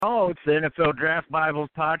It's the NFL Draft Bibles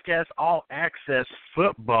podcast, all access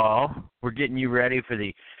football. We're getting you ready for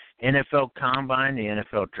the NFL Combine, the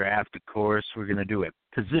NFL Draft, of course. We're going to do a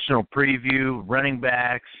positional preview, running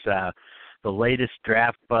backs, the latest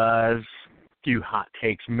draft buzz, a few hot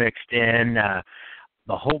takes mixed in.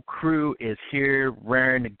 The whole crew is here,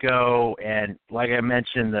 raring to go, and like I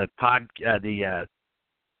mentioned, the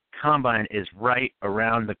Combine is right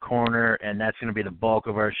around the corner, and that's going to be the bulk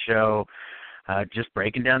of our show. Just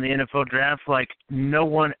breaking down the NFL Draft like no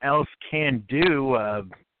one else can do.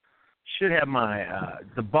 Should have my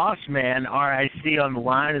the boss man, RIC, on the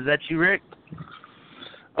line. Is that you, Rick?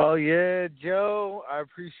 Oh, yeah, Joe. I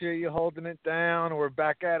appreciate you holding it down. We're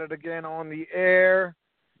back at it again on the air.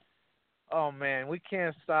 Oh, man, we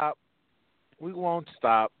can't stop. We won't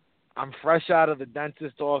stop. I'm fresh out of the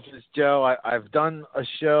dentist office, Joe. I've done a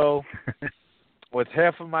show with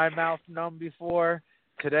half of my mouth numb before.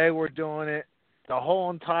 Today we're doing it. The whole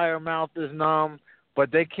entire mouth is numb,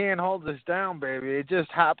 but they can't hold us down, baby. It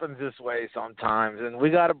just happens this way sometimes, and we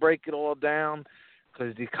got to break it all down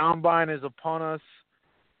because the Combine is upon us.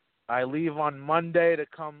 I leave on Monday to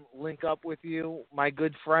come link up with you, my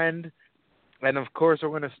good friend, and, of course, we're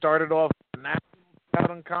going to start it off with the National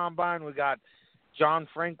Scouting Combine. We got John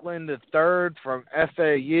Franklin III from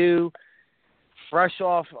FAU, fresh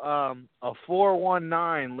off a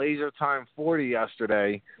 4.19 laser time 40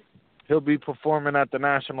 yesterday. He'll be performing at the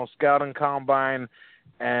National Scouting Combine,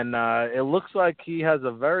 and it looks like he has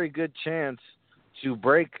a very good chance to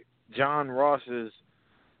break John Ross's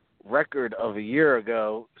record of a year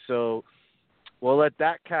ago. So we'll let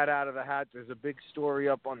that cat out of the hat. There's a big story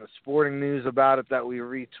up on the Sporting News about it that we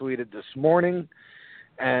retweeted this morning.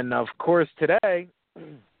 And, of course, today,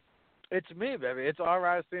 it's me, baby. It's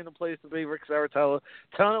RIC in the place to be, Rick Saratella,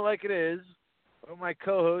 telling it like it is. With my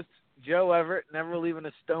co-hosts, Joe Everett, never leaving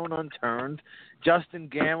a stone unturned. Justin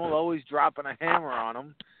Gamble, always dropping a hammer on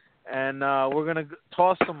him. And we're going to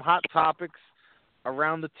toss some hot topics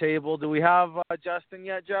around the table. Do we have Justin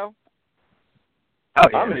yet, Joe? Oh,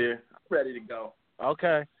 yeah. I'm here. I'm ready to go.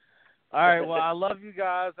 Okay. All right, well, I love you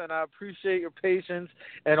guys, and I appreciate your patience.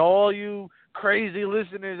 And all you crazy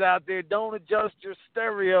listeners out there, don't adjust your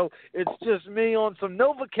stereo. It's just me on some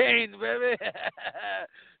Novocaine, baby.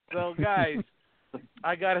 So, guys,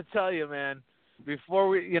 I got to tell you, man, before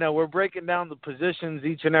we're breaking down the positions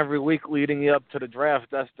each and every week leading you up to the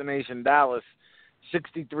draft destination Dallas,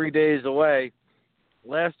 63 days away.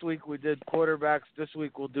 Last week we did quarterbacks. This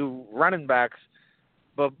week we'll do running backs.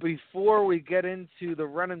 But before we get into the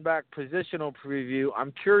running back positional preview,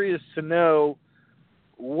 I'm curious to know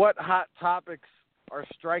what hot topics are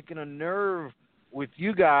striking a nerve with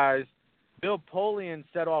you guys. Bill Polian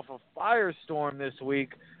set off a firestorm this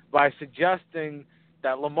week by suggesting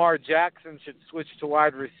that Lamar Jackson should switch to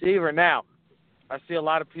wide receiver. Now, I see a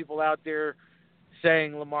lot of people out there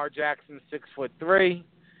saying Lamar Jackson's 6'3".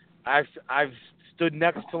 I've stood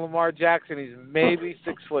next to Lamar Jackson. He's maybe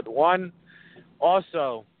 6'1".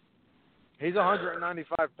 Also, he's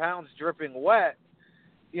 195 pounds dripping wet.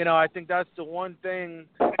 I think that's the one thing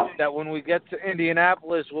that when we get to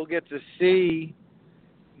Indianapolis, we'll get to see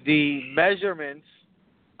the measurements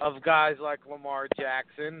of guys like Lamar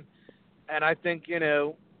Jackson. And I think,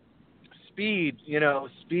 speed,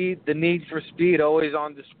 the need for speed always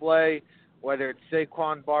on display, whether it's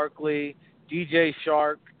Saquon Barkley, DJ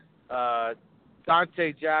Shark,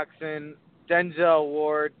 Dante Jackson, Denzel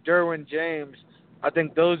Ward, Derwin James. I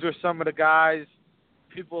think those are some of the guys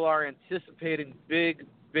people are anticipating big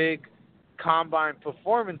combine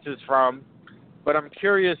performances from. But I'm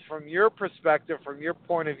curious, from your perspective, from your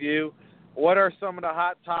point of view, what are some of the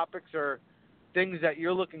hot topics or things that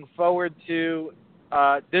you're looking forward to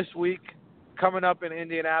this week coming up in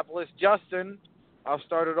Indianapolis? Justin, I'll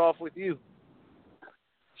start it off with you.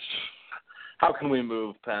 How can we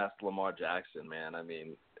move past Lamar Jackson, man? I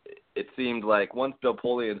mean, it seemed like once Bill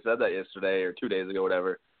Polian said that yesterday or 2 days ago,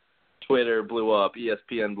 whatever, Twitter blew up,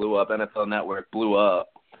 ESPN blew up, NFL Network blew up.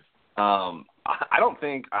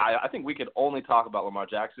 I think we could only talk about Lamar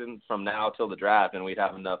Jackson from now till the draft, and we'd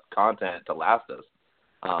have enough content to last us.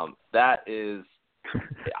 That is,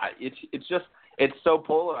 it's so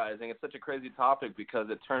polarizing. It's such a crazy topic because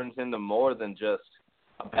it turns into more than just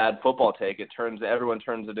a bad football take. Everyone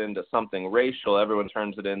turns it into something racial. Everyone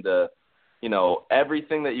turns it into,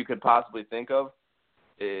 everything that you could possibly think of.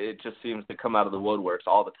 It just seems to come out of the woodworks,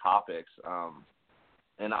 all the topics.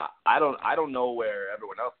 And I don't know where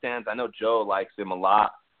everyone else stands. I know Joe likes him a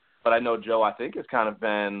lot, but I know Joe, I think, has kind of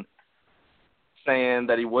been saying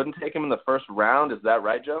that he wouldn't take him in the first round. Is that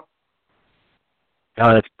right, Joe?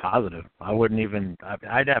 Oh, that's positive.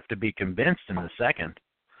 I'd have to be convinced in the second.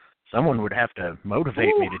 someone would have to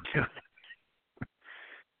motivate me to do it.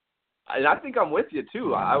 And I think I'm with you,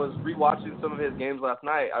 too. I was rewatching some of his games last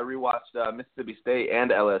night. I rewatched Mississippi State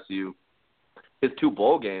and LSU, his 2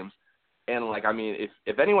 bowl games. And, like, I mean,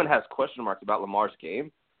 if anyone has question marks about Lamar's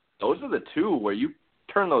game, those are the 2 where you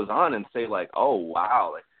turn those on and say, like, oh,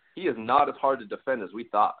 wow, like, he is not as hard to defend as we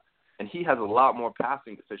thought. And he has a lot more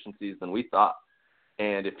passing deficiencies than we thought.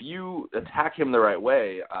 And if you attack him the right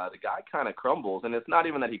way, the guy kind of crumbles. And it's not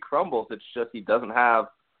even that he crumbles. It's just he doesn't have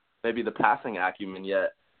maybe the passing acumen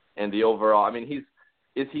yet. And the overall, I mean,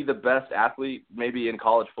 is he the best athlete maybe in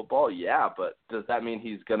college football? Yeah, but does that mean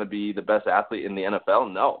he's going to be the best athlete in the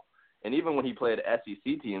NFL? No. And even when he played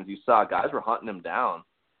SEC teams, you saw guys were hunting him down.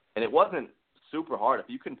 And it wasn't super hard. If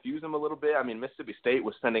you confuse him a little bit, I mean, Mississippi State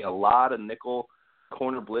was sending a lot of nickel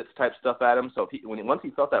corner blitz type stuff at him. So once he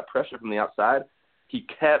felt that pressure from the outside, he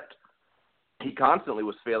constantly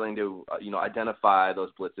was failing to identify those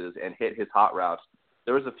blitzes and hit his hot routes.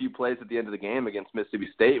 There was a few plays at the end of the game against Mississippi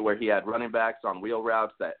State where he had running backs on wheel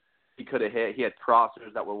routes that he could have hit. He had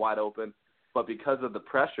crossers that were wide open. But because of the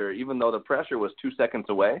pressure, even though the pressure was 2 seconds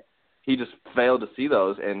away, he just failed to see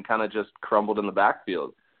those and kind of just crumbled in the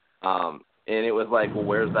backfield. And it was like, well,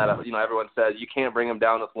 where's that? Everyone says you can't bring him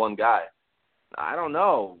down with one guy. I don't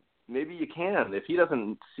know. Maybe you can. If he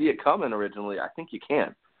doesn't see it coming originally, I think you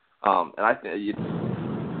can. And I think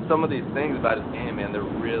some of these things about his game, man, they're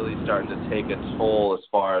really starting to take a toll as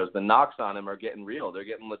far as the knocks on him are getting real. They're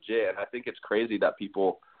getting legit. And I think it's crazy that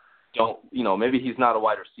people don't, maybe he's not a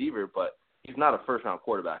wide receiver, but he's not a first-round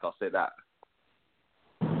quarterback. I'll say that.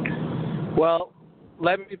 Well,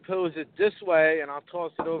 let me pose it this way, and I'll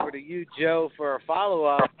toss it over to you, Joe, for a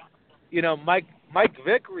follow-up. Mike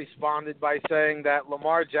Vick responded by saying that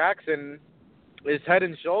Lamar Jackson is head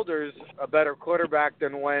and shoulders a better quarterback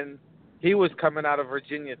than when he was coming out of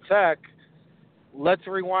Virginia Tech. Let's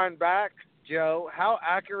rewind back, Joe. How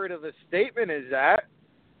accurate of a statement is that?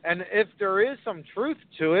 And if there is some truth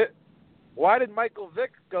to it, why did Michael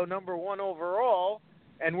Vick go number 1 overall?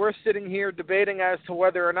 And we're sitting here debating as to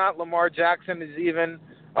whether or not Lamar Jackson is even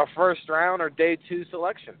a first-round or day 2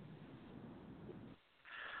 selection.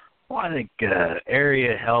 Well, I think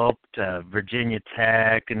area helped, Virginia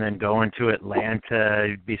Tech, and then going to Atlanta,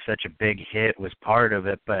 it'd be such a big hit was part of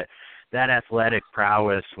it. But that athletic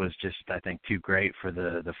prowess was just, I think, too great for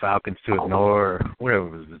the Falcons to ignore. Whatever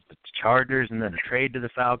it was, the Chargers, and then a trade to the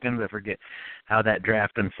Falcons. I forget how that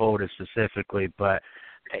draft unfolded specifically, but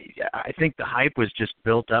I think the hype was just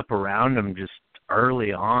built up around him just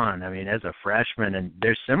early on. I mean, as a freshman, and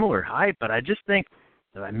there's similar hype, but I just think,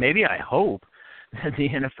 maybe I hope, that the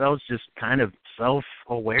NFL is just kind of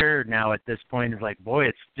self-aware now at this point. It's like, boy,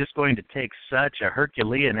 it's just going to take such a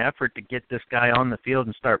Herculean effort to get this guy on the field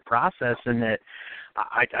and start processing that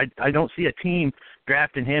I don't see a team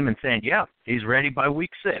drafting him and saying, yeah, he's ready by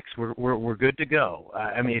week 6. We're good to go.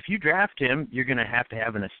 I mean, if you draft him, you're going to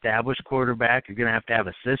have an established quarterback. You're going to have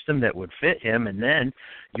a system that would fit him, and then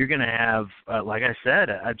you're going to have, like I said,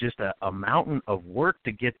 just a mountain of work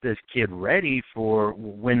to get this kid ready for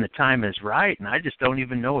when the time is right. And I just don't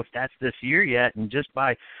even know if that's this year yet. And just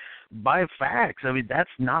by facts, I mean, that's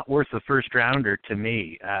not worth a first-rounder to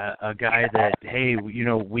me. A guy that, hey,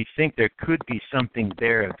 we think there could be something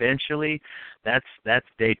there eventually. That's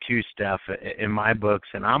day 2 stuff in my books,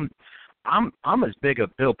 and I'm as big a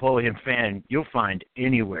Bill Polian fan you'll find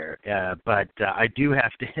anywhere. But I do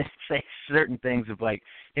have to say certain things of like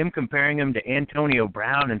him comparing him to Antonio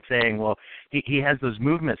Brown and saying, well, he has those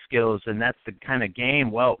movement skills and that's the kind of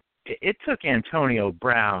game. Well, it took Antonio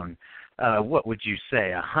Brown, what would you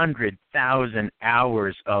say, 100,000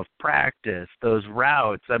 hours of practice, those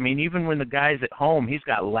routes. I mean, even when the guy's at home, he's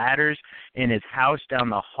got ladders in his house down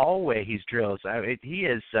the hallway he's drills. He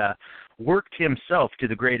has worked himself to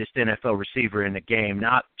the greatest NFL receiver in the game,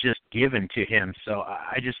 not just given to him. So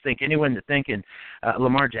I just think anyone that's thinking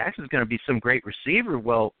Lamar Jackson's going to be some great receiver,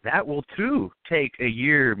 well, that will too take a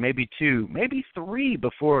year, maybe 2, maybe 3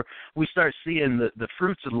 before we start seeing the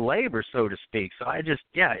fruits of the labor, so to speak. So it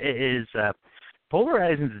is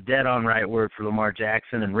polarizing is a dead-on right word for Lamar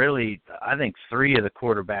Jackson, and really I think 3 of the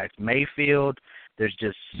quarterbacks, Mayfield, there's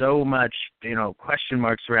just so much, question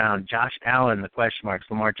marks around Josh Allen, the question marks,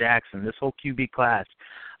 Lamar Jackson, this whole QB class.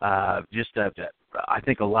 I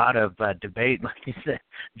think a lot of debate, like you said,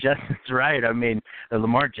 Justin's right. I mean,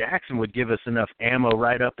 Lamar Jackson would give us enough ammo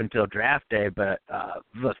right up until draft day, but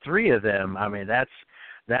the 3 of them, I mean, that's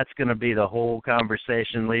going to be the whole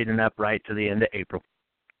conversation leading up right to the end of April.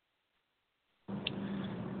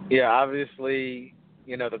 Yeah, obviously,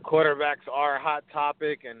 the quarterbacks are a hot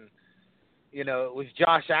topic, and it was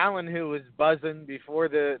Josh Allen who was buzzing before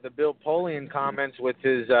the Bill Polian comments with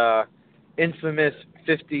his infamous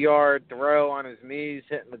 50-yard throw on his knees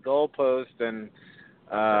hitting the goalpost, and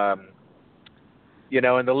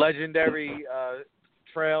and the legendary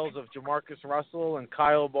trails of Jamarcus Russell and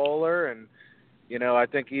Kyle Bowler, and I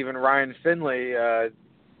think even Ryan Finley.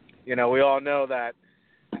 We all know that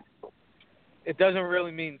it doesn't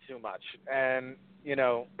really mean too much, and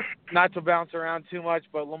not to bounce around too much,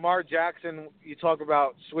 but Lamar Jackson, you talk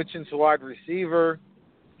about switching to wide receiver.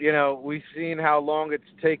 We've seen how long it's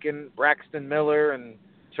taken Braxton Miller and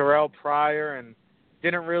Terrell Pryor, and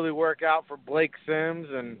didn't really work out for Blake Sims,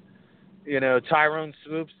 and Tyrone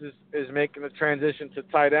Swoops is making the transition to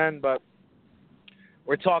tight end. But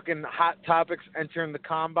we're talking hot topics entering the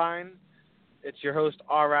combine. It's your host,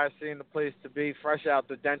 R.I.C., and the place to be, fresh out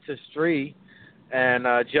the dentistry. And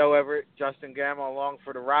Joe Everett, Justin Gamma along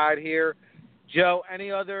for the ride here. Joe,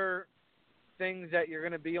 any other things that you're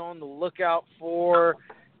going to be on the lookout for?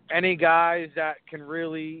 Any guys that can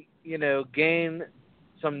really, gain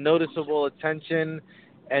some noticeable attention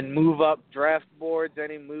and move up draft boards?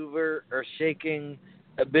 Any mover or shaking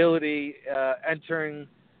ability entering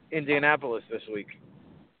Indianapolis this week?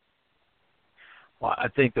 Well, I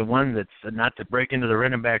think the one that's, not to break into the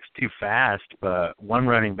running backs too fast, but one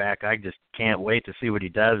running back I just can't wait to see what he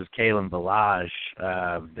does is Kalen Ballage.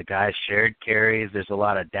 The guy shared carries. There's a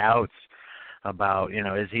lot of doubts about,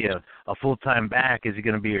 is he a full-time back? Is he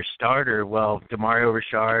going to be your starter? Well, Demario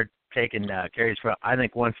Richard taking carries from, I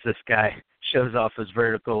think once this guy shows off his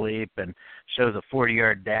vertical leap and shows a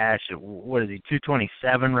 40-yard dash, what is he,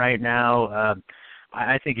 227 right now?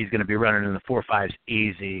 I think he's going to be running in the 4.5s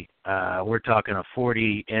easy. We're talking a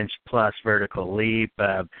 40-inch-plus vertical leap.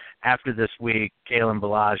 After this week, Kalen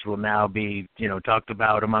Ballage will now be, talked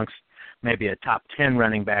about amongst maybe a top 10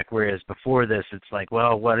 running back, whereas before this it's like,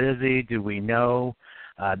 well, what is he? Do we know?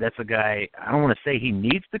 That's a guy, I don't want to say he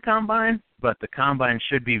needs the combine, but the combine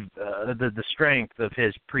should be the strength of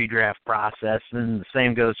his pre-draft process, and the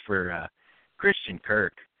same goes for Christian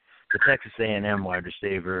Kirk, the Texas A&M wide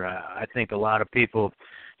receiver. I think a lot of people,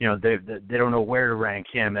 they don't know where to rank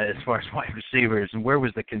him as far as wide receivers, and where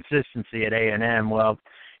was the consistency at A&M? Well,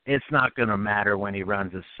 it's not going to matter when he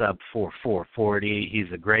runs a sub-4.40.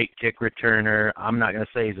 He's a great kick returner. I'm not going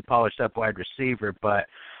to say he's a polished-up wide receiver, but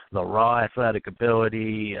the raw athletic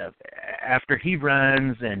ability, after he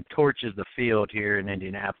runs and torches the field here in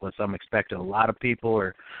Indianapolis, I'm expecting a lot of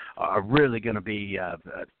people are really going to be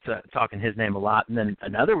talking his name a lot. And then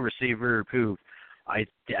another receiver who I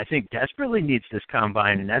think desperately needs this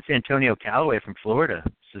combine, and that's Antonio Callaway from Florida.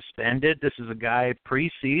 Suspended. This is a guy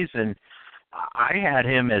preseason. I had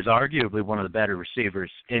him as arguably one of the better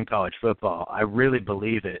receivers in college football. I really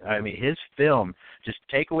believe it. I mean, his film, just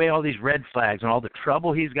take away all these red flags and all the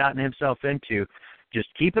trouble he's gotten himself into, just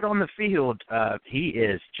keep it on the field. He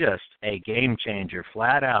is just a game changer,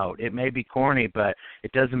 flat out. It may be corny, but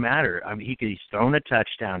it doesn't matter. I mean, he's thrown a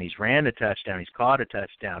touchdown, he's ran a touchdown, he's caught a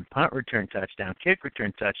touchdown, punt return touchdown, kick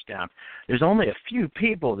return touchdown. There's only a few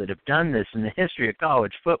people that have done this in the history of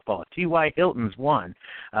college football. T.Y. Hilton's one.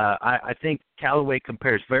 I think Callaway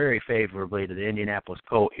compares very favorably to the Indianapolis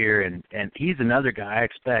Colt here, and he's another guy I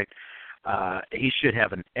expect. He should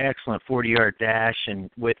have an excellent 40-yard dash, and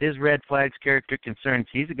with his red flags, character concerns,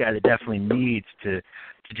 he's a guy that definitely needs to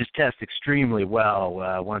just test extremely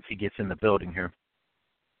well once he gets in the building here.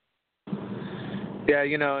 Yeah,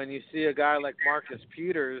 and you see a guy like Marcus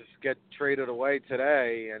Peters get traded away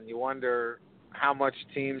today, and you wonder how much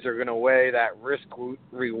teams are going to weigh that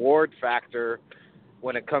risk-reward factor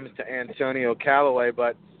when it comes to Antonio Callaway.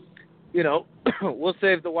 But, we'll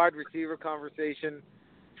save the wide receiver conversation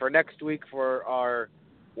for next week for our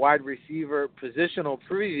wide receiver positional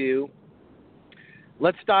preview.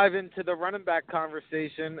 Let's dive into the running back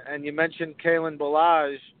conversation, and you mentioned Kalen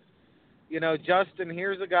Ballage. Justin,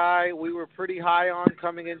 here's a guy we were pretty high on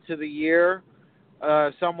coming into the year,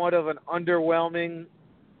 somewhat of an underwhelming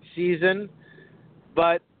season,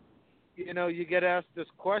 but, you get asked this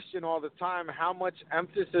question all the time, how much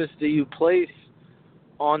emphasis do you place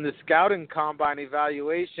on the scouting combine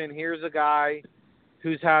evaluation? Here's a guy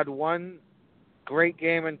who's had one great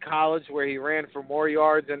game in college where he ran for more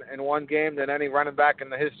yards in one game than any running back in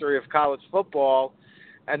the history of college football.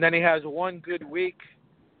 And then he has one good week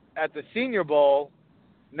at the Senior Bowl.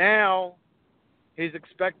 Now he's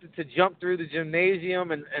expected to jump through the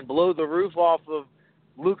gymnasium and blow the roof off of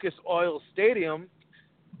Lucas Oil Stadium.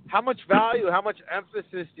 How much value, how much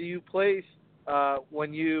emphasis do you place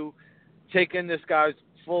when you take in this guy's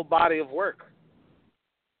full body of work?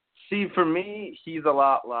 See, for me, he's a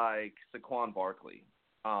lot like Saquon Barkley.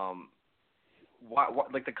 why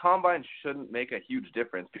like the combine shouldn't make a huge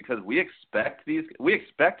difference because we expect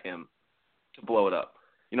him to blow it up.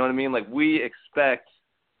 You know what I mean? Like we expect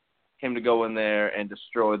him to go in there and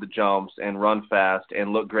destroy the jumps and run fast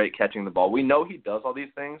and look great catching the ball. We know he does all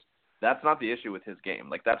these things. That's not the issue with his game.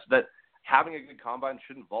 Like that having a good combine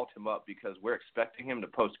shouldn't vault him up because we're expecting him to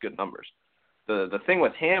post good numbers. The thing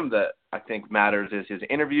with him that I think matters is his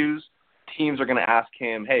interviews. Teams are going to ask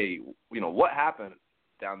him, hey, what happened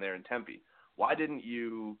down there in Tempe?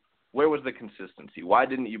 Where was the consistency? Why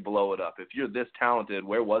didn't you blow it up? If you're this talented,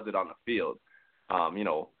 where was it on the field?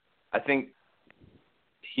 I think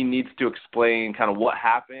he needs to explain kind of what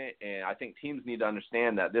happened, and I think teams need to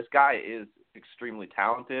understand that this guy is extremely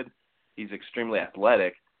talented. He's extremely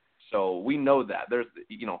athletic, so we know that. There's,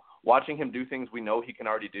 watching him do things we know he can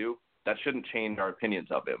already do, that shouldn't change our opinions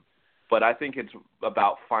of him. But I think it's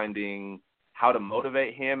about finding how to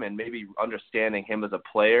motivate him and maybe understanding him as a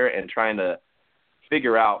player and trying to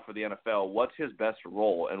figure out for the NFL what's his best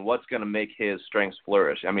role and what's going to make his strengths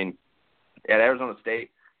flourish. I mean, at Arizona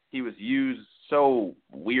State, he was used so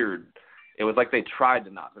weird. It was like they tried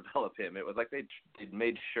to not develop him. It was like they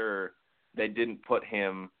made sure they didn't put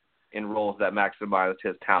him in roles that maximized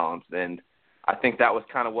his talents. And I think that was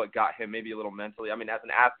kind of what got him maybe a little mentally. I mean, as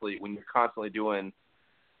an athlete, when you're constantly doing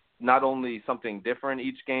not only something different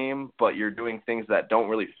each game, but you're doing things that don't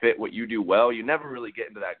really fit what you do well, you never really get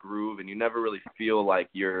into that groove and you never really feel like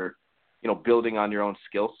you're, building on your own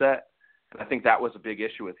skill set. And I think that was a big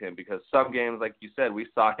issue with him because some games, like you said, we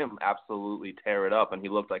saw him absolutely tear it up and he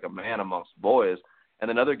looked like a man amongst boys. And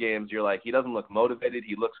then other games, you're like, he doesn't look motivated.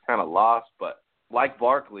 He looks kind of lost. But like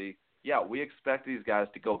Barkley, yeah, we expect these guys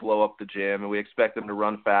to go blow up the gym and we expect them to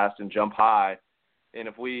run fast and jump high. And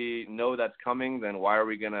if we know that's coming, then why are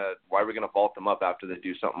we gonna vault them up after they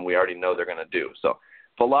do something we already know they're gonna do? So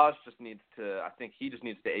Velaz just needs to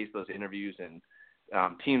ace those interviews, and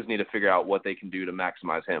teams need to figure out what they can do to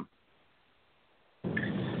maximize him.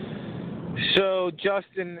 So,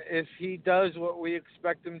 Justin, if he does what we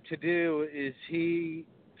expect him to do, is he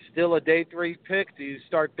still a day 3 pick? Do you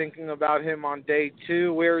start thinking about him on day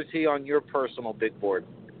 2? Where is he on your personal big board?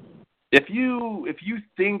 If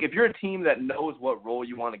you're a team that knows what role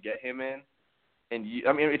you want to get him in,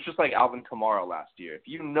 it's just like Alvin Kamara last year. If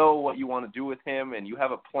you know what you want to do with him and you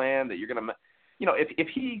have a plan that you're going to, if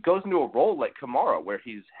he goes into a role like Kamara where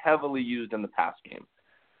he's heavily used in the pass game,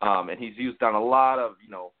 and he's used on a lot of,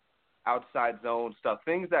 outside zone stuff,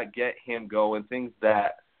 things that get him going, things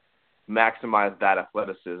that maximize that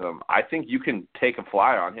athleticism, I think you can take a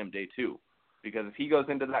flyer on him day 2. Because if he goes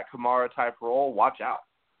into that Kamara-type role, watch out.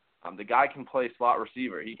 The guy can play slot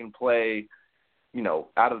receiver. He can play,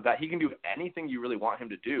 out of that. He can do anything you really want him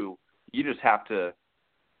to do. You just have to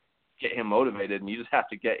get him motivated, and you just have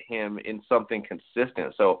to get him in something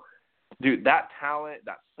consistent. So, dude, that talent,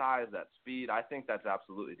 that size, that speed, I think that's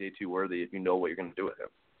absolutely day 2 worthy if you know what you're going to do with him.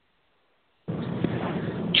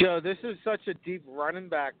 Joe, this is such a deep running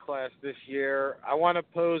back class this year. I want to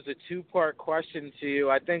pose a 2-part question to you.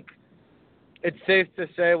 I think it's safe to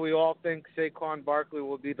say we all think Saquon Barkley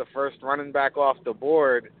will be the first running back off the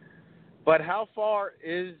board. But how far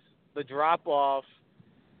is the drop-off,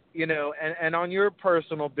 and on your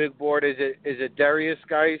personal big board, is it Darius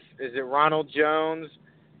Geis? Is it Ronald Jones?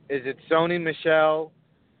 Is it Sony Michel?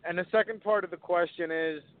 And the second part of the question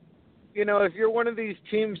is, if you're one of these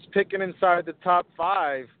teams picking inside the top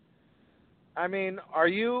 5, are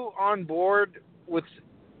you on board with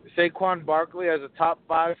Saquon Barkley as a top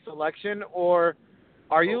 5 selection, or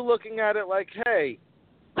are you looking at it like, hey,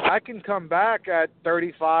 I can come back at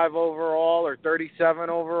 35 overall or 37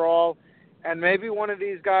 overall, and maybe one of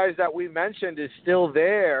these guys that we mentioned is still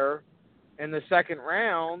there in the second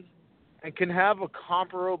round and can have a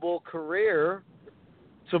comparable career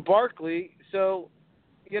to Barkley? So,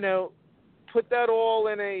 put that all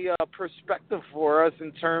in a perspective for us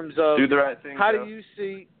in terms of do the right thing, how Joe. do you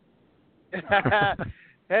see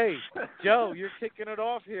Hey, Joe, you're kicking it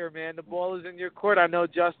off here, man. The ball is in your court. I know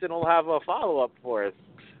Justin will have a follow-up for us.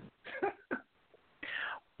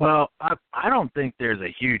 Well, I don't think there's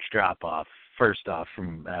a huge drop-off, first off,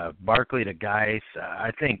 from Barkley to Geis.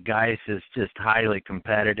 I think Geis is just highly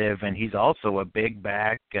competitive, and he's also a big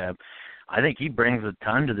back. I think he brings a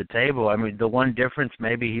ton to the table. The one difference,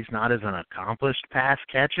 maybe he's not as an accomplished pass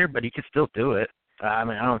catcher, but he can still do it. I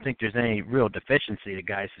don't think there's any real deficiency to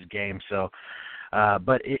Geis' game. So,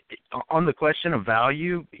 but on the question of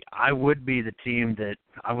value, I would be the team that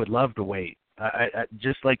I would love to wait.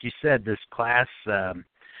 Just like you said, this class,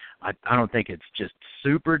 I don't think it's just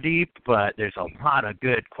super deep, but there's a lot of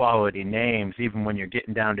good quality names, even when you're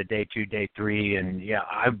getting down to day 2, day 3. And, yeah,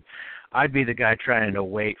 I'd be the guy trying to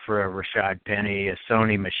wait for a Rashad Penny, a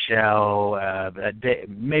Sony Michel,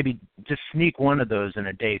 maybe just sneak one of those in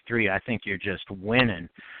a day 3. I think you're just winning.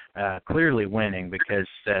 Clearly winning because,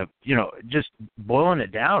 just boiling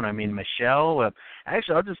it down. I mean, Michelle,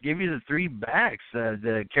 actually, I'll just give you the 3 backs.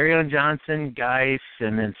 The Kerryon Johnson, Geis,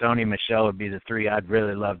 and then Sony Michel would be the 3 I'd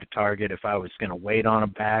really love to target if I was going to wait on a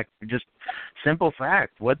back. Just simple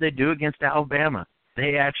fact, what they do against Alabama.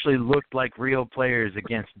 They actually looked like real players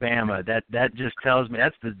against Bama. That just tells me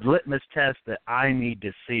that's the litmus test that I need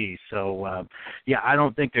to see. So, I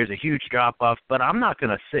don't think there's a huge drop-off, but I'm not going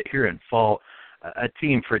to sit here and fault a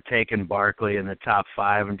team for taking Barkley in the top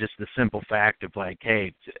 5, and just the simple fact of like,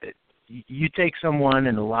 hey, you take someone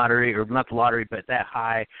in the lottery, or not the lottery, but that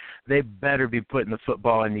high, they better be putting the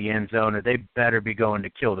football in the end zone, or they better be going to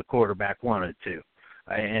kill the quarterback 1 or 2.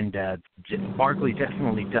 And Barkley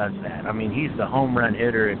definitely does that. I mean, he's the home run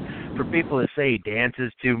hitter. And for people to say he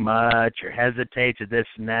dances too much or hesitates or this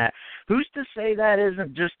and that, who's to say that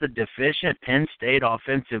isn't just the deficient Penn State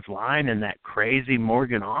offensive line and that crazy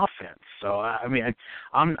Morgan offense? So, I mean,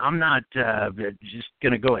 I'm not just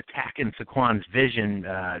going to go attacking Saquon's vision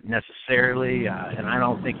necessarily, and I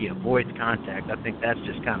don't think he avoids contact. I think that's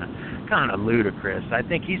just kind of ludicrous. I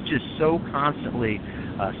think he's just so constantly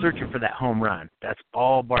searching for that home run. That's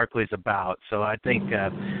all Barkley's about. So I think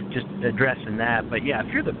just addressing that. But, yeah,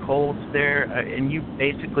 if you're the Colts there and you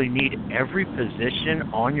basically need every position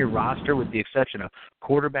on your roster with the exception of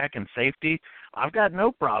quarterback and safety, I've got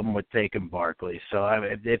no problem with taking Barkley. So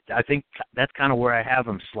I think that's kind of where I have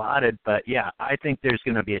him slotted. But, yeah, I think there's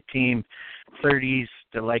going to be a team 30s,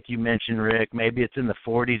 to, like you mentioned, Rick, maybe it's in the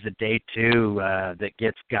 40s at day 2 that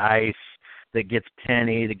gets Geis, that gets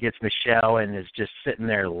Penny, that gets Michelle, and is just sitting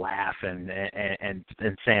there laughing and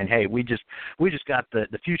saying, hey, we just got the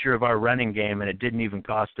future of our running game, and it didn't even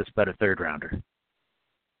cost us but a 3rd rounder.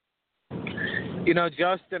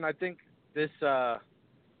 Justin, I think this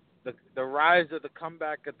the rise of the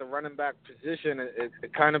comeback at the running back position,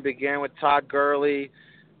 it kind of began with Todd Gurley.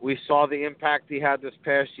 We saw the impact he had this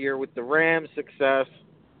past year with the Rams' success.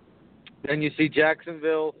 Then you see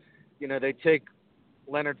Jacksonville, they take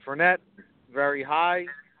Leonard Fournette very high.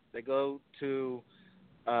 They go to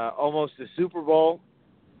almost the Super Bowl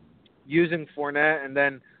using Fournette, and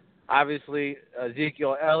then obviously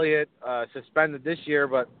Ezekiel Elliott suspended this year,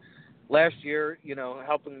 but last year,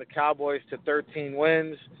 helping the Cowboys to 13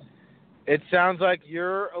 wins. It sounds like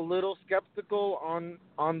you're a little skeptical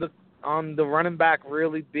on the running back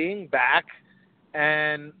really being back,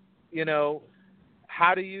 and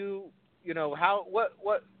how do you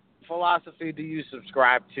what philosophy do you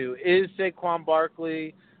subscribe to? Is Saquon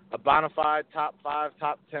Barkley a bona fide top 5,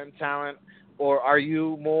 top 10 talent, or are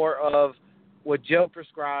you more of what Joe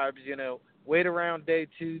prescribes, wait around day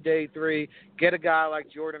 2, day 3, get a guy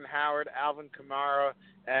like Jordan Howard, Alvin Kamara,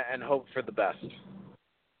 and hope for the best?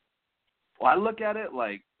 Well, I look at it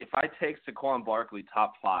like if I take Saquon Barkley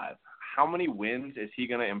top 5, how many wins is he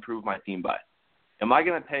going to improve my team by? Am I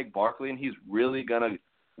going to take Barkley and he's really going to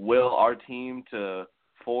will our team to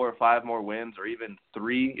 4 or 5 more wins, or even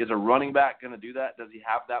 3? Is a running back going to do that? Does he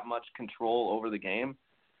have that much control over the game?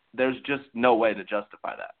 There's just no way to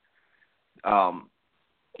justify that.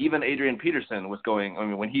 Even Adrian Peterson was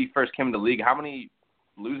when he first came into the league, how many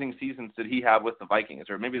losing seasons did he have with the Vikings?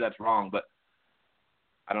 Or maybe that's wrong, but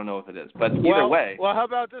I don't know if it is. But either way. Well, how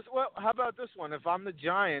about this? Well, how about this one? If I'm the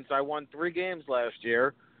Giants, I won 3 games last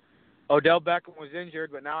year. Odell Beckham was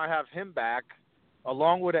injured, but now I have him back,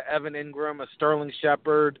 along with Evan Ingram, a Sterling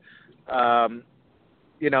Shepard.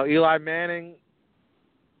 Eli Manning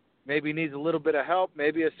maybe needs a little bit of help.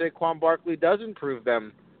 Maybe a Saquon Barkley does improve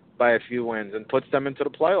them by a few wins and puts them into the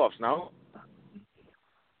playoffs, no?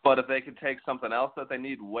 But if they could take something else that they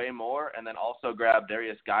need way more and then also grab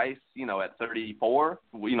Darius Geis, at 34,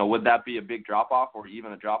 would that be a big drop-off or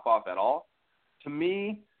even a drop-off at all? To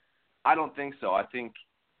me, I don't think so. I think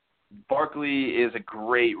Barkley is a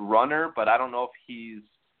great runner, but I don't know if he's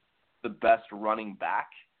the best running back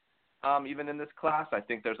even in this class. I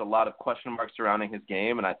think there's a lot of question marks surrounding his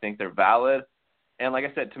game, and I think they're valid. And like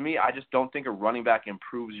I said, to me, I just don't think a running back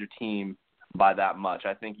improves your team by that much.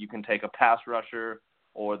 I think you can take a pass rusher,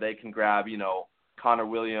 or they can grab, Connor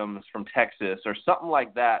Williams from Texas or something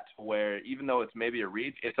like that, where even though it's maybe a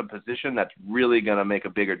reach, it's a position that's really going to make a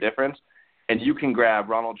bigger difference. And you can grab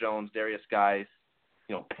Ronald Jones, Darius Geis,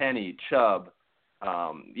 Penny, Chubb,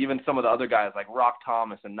 even some of the other guys like Rock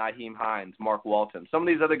Thomas and Nyheim Hines, Mark Walton, some of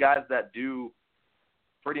these other guys that do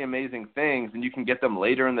pretty amazing things, and you can get them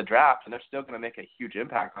later in the draft, and they're still going to make a huge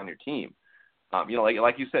impact on your team.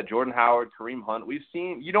 Like you said, Jordan Howard, Kareem Hunt, we've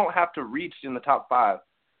seen you don't have to reach in the top 5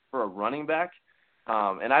 for a running back.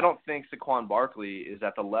 And I don't think Saquon Barkley is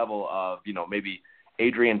at the level of, maybe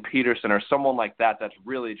Adrian Peterson or someone like that that's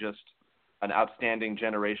really just an outstanding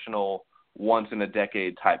generational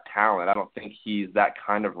once-in-a-decade type talent. I don't think he's that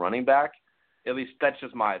kind of running back. At least that's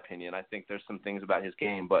just my opinion. I think there's some things about his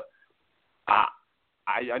game. But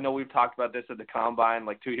I know we've talked about this at the Combine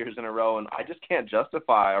like 2 years in a row, and I just can't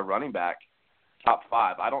justify a running back top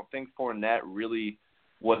 5. I don't think Fournette really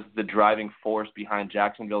was the driving force behind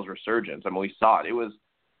Jacksonville's resurgence. I mean, we saw it. It was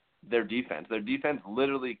their defense. Their defense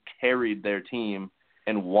literally carried their team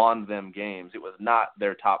and won them games. It was not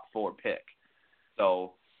their top 4 pick.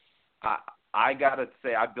 So I got to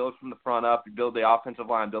say, I build from the front up. You build the offensive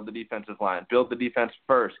line, build the defensive line. Build the defense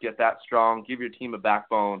first. Get that strong. Give your team a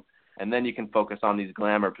backbone, and then you can focus on these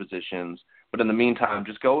glamour positions. But in the meantime,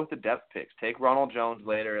 just go with the depth picks. Take Ronald Jones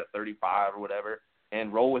later at 35 or whatever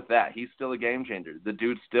and roll with that. He's still a game changer. The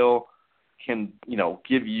dude still can,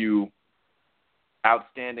 give you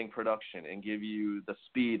outstanding production and give you the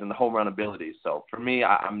speed and the home run ability. So for me,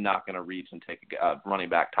 I'm not going to reach and take a running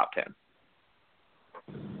back top 10.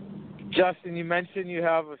 Justin, you mentioned you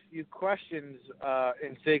have a few questions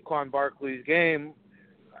in Saquon Barkley's game.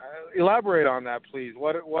 Elaborate on that, please.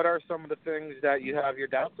 What are some of the things that you have your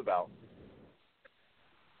doubts about?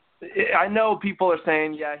 I know people are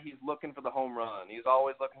saying, yeah, he's looking for the home run. He's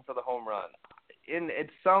always looking for the home run. At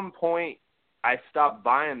some point, I stopped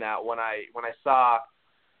buying that when I saw,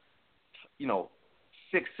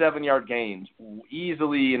 6-7 yard gains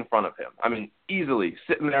easily in front of him. I mean, easily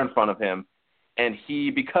sitting there in front of him. And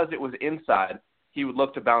because it was inside, he would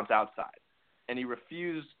look to bounce outside. And he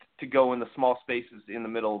refused to go in the small spaces in the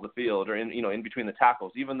middle of the field or in between the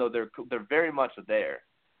tackles, even though they're very much there.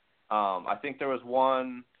 I think there was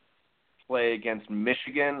one play against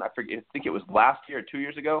Michigan. I think it was last year or 2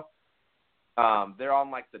 years ago. They're on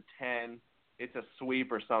like the 10. It's a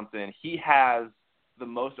sweep or something. He has the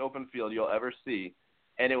most open field you'll ever see.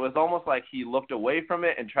 And it was almost like he looked away from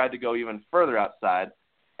it and tried to go even further outside,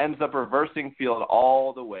 ends up reversing field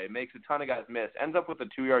all the way, makes a ton of guys miss, ends up with a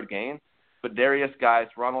 2 yard gain. But Darius Geis,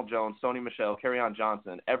 Ronald Jones, Sony Michel, Kerryon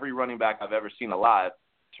Johnson, every running back I've ever seen alive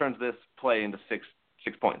turns this play into six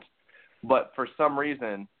points. But for some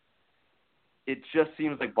reason, it just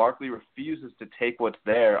seems like Barkley refuses to take what's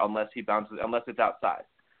there unless it's outside.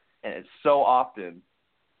 And it's so often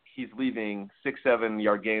he's leaving 6-7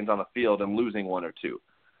 yard gains on the field and losing 1 or 2.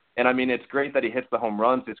 And, I mean, it's great that he hits the home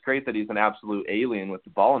runs. It's great that he's an absolute alien with the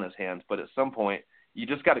ball in his hands. But at some point, you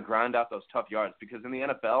just got to grind out those tough yards because in the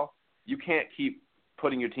NFL, you can't keep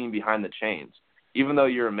putting your team behind the chains. Even though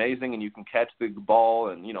you're amazing and you can catch the ball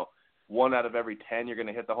and, 1 out of every 10 you're going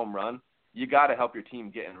to hit the home run, you got to help your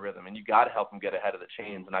team get in rhythm and you got to help them get ahead of the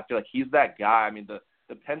chains. And I feel like he's that guy. I mean, the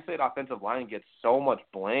Penn State offensive line gets so much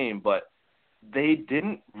blame, but they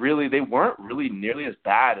weren't really nearly as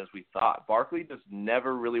bad as we thought. Barkley just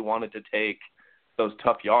never really wanted to take those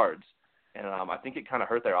tough yards. And I think it kind of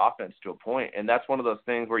hurt their offense to a point. And that's one of those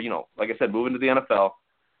things where, like I said, moving to the NFL,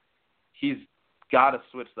 he's got to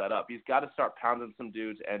switch that up. He's got to start pounding some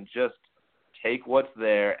dudes and just take what's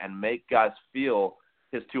there and make guys feel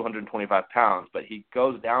his 225 pounds. But he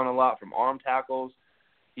goes down a lot from arm tackles.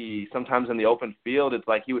 He sometimes in the open field, it's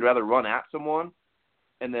like he would rather run at someone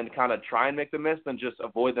and then kind of try and make the miss than just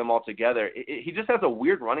avoid them altogether. He just has a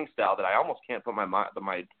weird running style that I almost can't put my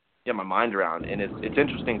mind around. And it's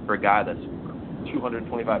interesting for a guy that's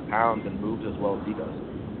 225 pounds and moves as well as he does.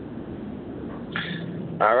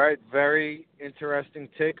 All right, very interesting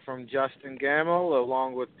take from Justin Gamble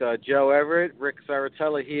along with Joe Everett, Rick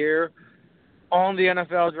Saratella here on the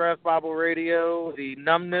NFL Draft Bible Radio. The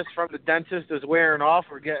numbness from the dentist is wearing off.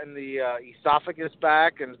 We're getting the esophagus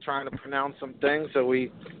back and trying to pronounce some things, so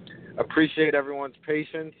we appreciate everyone's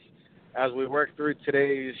patience as we work through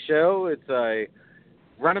today's show. It's a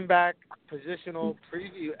running back positional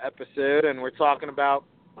preview episode, and we're talking about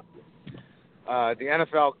the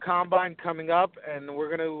NFL Combine coming up, and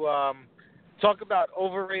we're going to talk about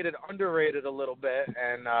overrated, underrated a little bit,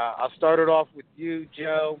 and I'll start it off with you,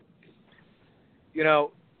 Joe.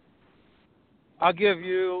 I'll give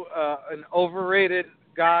you an overrated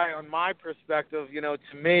guy on my perspective.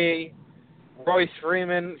 To me, Royce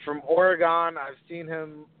Freeman from Oregon, I've seen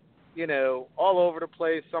him, all over the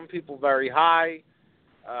place. Some people very high,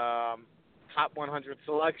 top 100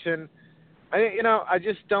 selection. I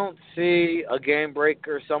just don't see a game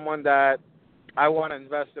breaker, someone that I want to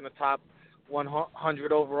invest in a top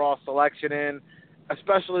 100 overall selection in,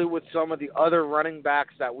 especially with some of the other running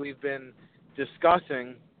backs that we've been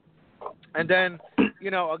discussing. And then,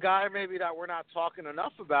 a guy maybe that we're not talking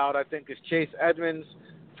enough about, I think, is Chase Edmonds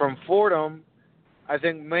from Fordham. I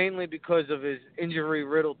think mainly because of his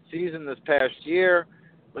injury-riddled season this past year.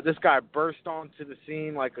 But this guy burst onto the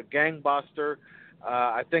scene like a gangbuster.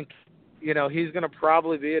 I think, he's going to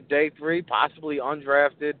probably be a day 3, possibly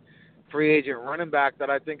undrafted free agent running back that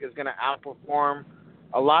I think is going to outperform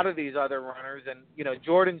a lot of these other runners. And,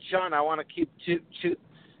 Jordan Chunn, I want to keep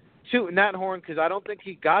tooting that horn because I don't think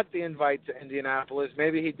he got the invite to Indianapolis.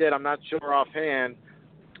 Maybe he did. I'm not sure offhand.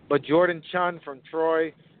 But Jordan Chunn from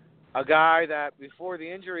Troy, a guy that before the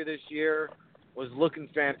injury this year was looking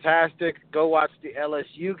fantastic. Go watch the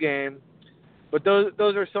LSU game. But those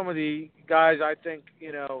are some of the guys I think,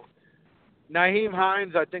 Nyheim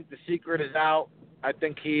Hines, I think the secret is out. I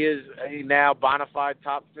think he is a now bona fide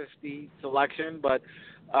top 50 selection. But,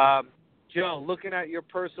 Joe, looking at your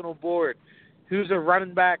personal board, who's a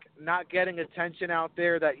running back not getting attention out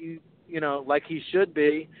there that like he should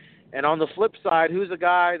be? And on the flip side, who's a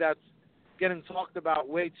guy that's getting talked about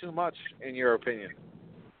way too much, in your opinion?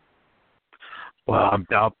 Well,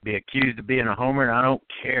 I'll be accused of being a homer, and I don't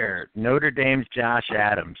care. Notre Dame's Josh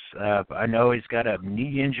Adams. I know he's got a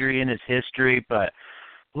knee injury in his history, but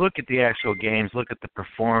look at the actual games. Look at the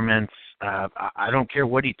performance. I don't care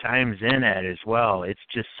what he times in at as well. It's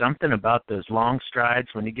just something about those long strides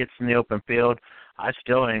when he gets in the open field. I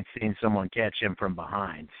still ain't seen someone catch him from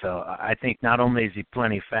behind. So I think not only is he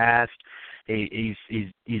plenty fast,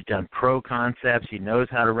 he's done pro concepts. He knows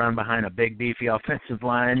how to run behind a big, beefy offensive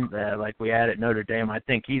line like we had at Notre Dame. I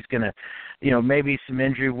think he's going to, maybe some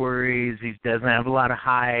injury worries. He doesn't have a lot of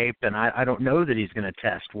hype, and I don't know that he's going to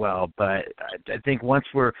test well. But I think once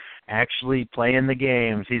we're actually playing the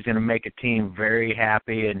games, he's going to make a team very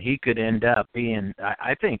happy, and he could end up being,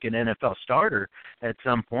 I think, an NFL starter at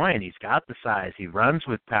some point. He's got the size. He runs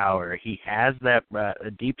with power. He has that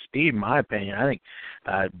deep speed, in my opinion. I think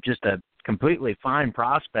just a completely fine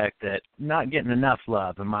prospect that not getting enough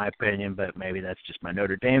love, in my opinion, but maybe that's just my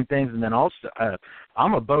Notre Dame things. And then also,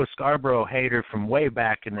 I'm a Bo Scarborough hater from way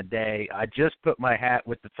back in the day. I just put my hat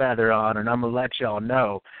with the feather on, and I'm going to let y'all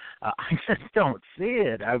know. I just don't see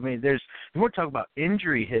it. I mean, we're talking about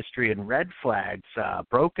injury history and red flags,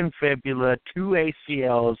 broken fibula, 2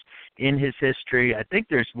 ACLs in his history. I think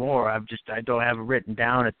there's more. I don't have it written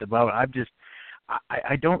down at the moment.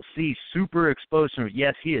 I don't see super explosive.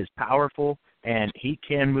 Yes, he is powerful, and he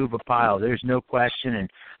can move a pile. There's no question.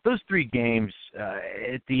 And those 3 games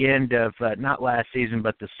at the end of not last season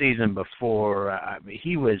but the season before,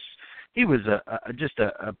 he was just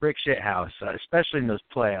a brick shit house, especially in those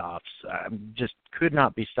playoffs. Just could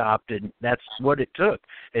not be stopped, and that's what it took.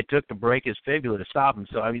 It took to break his fibula to stop him.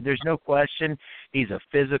 So, I mean, there's no question he's a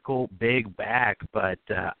physical, big back, but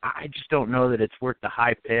I just don't know that it's worth the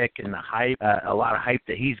high pick and the hype, a lot of hype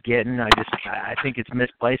that he's getting. I think it's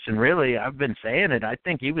misplaced, and really, I've been saying it, I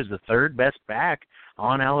think he was the 3rd best back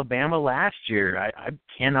on Alabama last year. I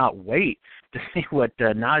cannot wait to see what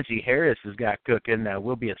Najee Harris has got cooking.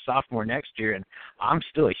 Will be a sophomore next year, and I'm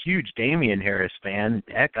still a huge Damian Harris fan.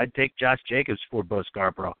 Heck, I'd take Josh Jacobs for Bo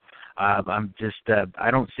Scarborough. I'm just I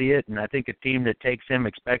don't see it, and I think a team that takes him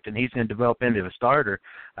expecting he's going to develop into a starter,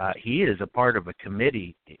 he is a part of a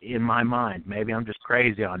committee in my mind. Maybe I'm just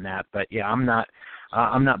crazy on that, but yeah, I'm not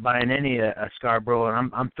buying any Scarborough,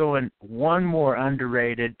 and I'm throwing one more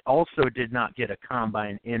underrated. Also did not get a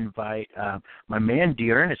combine invite. My man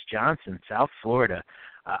Dearness Johnson, South Florida.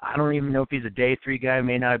 I don't even know if he's a day 3 guy,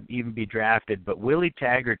 may not even be drafted, but Willie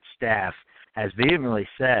Taggart's staff has vehemently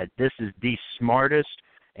said this is the smartest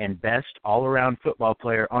and best all-around football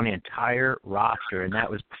player on the entire roster, and that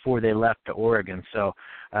was before they left to Oregon. So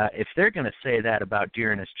if they're going to say that about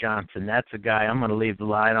Dearness Johnson, that's a guy I'm going to leave the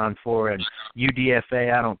line on for, and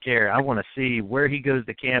UDFA, I don't care. I want to see where he goes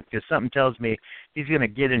to camp because something tells me he's going to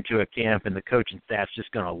get into a camp and the coaching staff's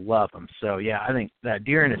just going to love him. So, yeah, I think that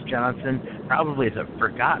Dearness Johnson probably is a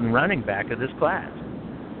forgotten running back of this class.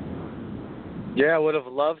 Yeah, I would have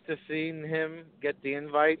loved to seen him get the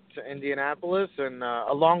invite to Indianapolis, and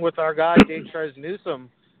along with our guy, Datrez Newsome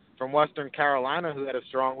from Western Carolina, who had a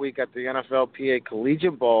strong week at the NFLPA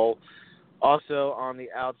Collegiate Bowl, also on the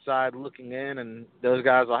outside looking in, and those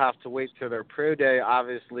guys will have to wait till their pro day,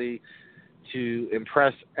 obviously, to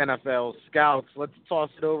impress NFL scouts. Let's toss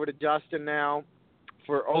it over to Justin now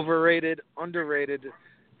for overrated, underrated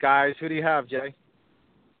guys. Who do you have, Jay?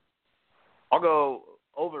 I'll go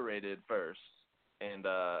overrated first. And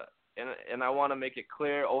I want to make it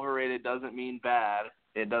clear, overrated doesn't mean bad.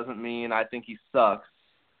 It doesn't mean I think he sucks.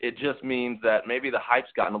 It just means that maybe the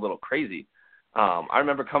hype's gotten a little crazy. I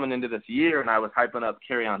remember coming into this year and I was hyping up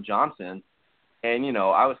Kerryon Johnson, and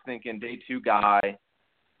I was thinking day 2 guy,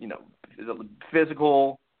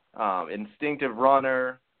 physical, instinctive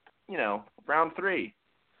runner, round 3.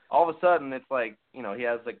 All of a sudden it's like he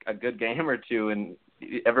has like a good game or two, and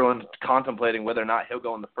everyone's contemplating whether or not he'll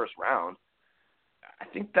go in the first round. I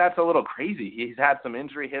think that's a little crazy. He's had some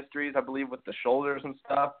injury histories, I believe, with the shoulders and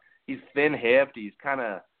stuff. He's thin-hipped. He's kind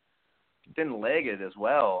of thin-legged as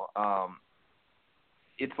well.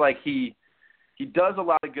 It's like he does a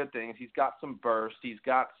lot of good things. He's got some burst. He's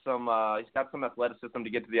got some athleticism to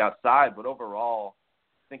get to the outside. But overall,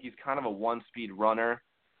 I think he's kind of a one-speed runner.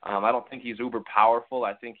 I don't think he's uber powerful.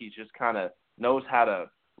 I think he just kind of knows how to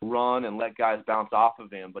run and let guys bounce off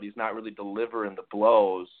of him, but he's not really delivering the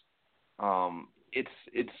blows.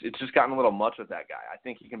 It's just gotten a little much with that guy. I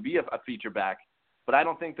think he can be a feature back, but I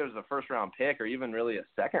don't think there's a first-round pick or even really a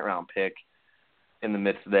second-round pick in the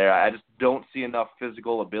midst there. I just don't see enough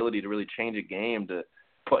physical ability to really change a game to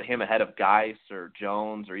put him ahead of Geis or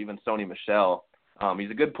Jones or even Sony Michel.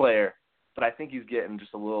 He's a good player, but I think he's getting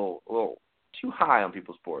just a little too high on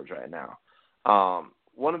people's boards right now.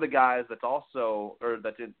 One of the guys that's also, or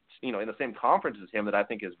that's in the same conference as him that I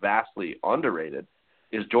think is vastly underrated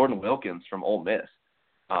is Jordan Wilkins from Ole Miss.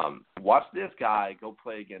 Watch this guy go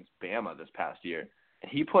play against Bama this past year,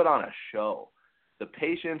 and he put on a show. The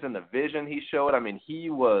patience and the vision he showed, I mean,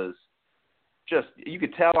 he was just – you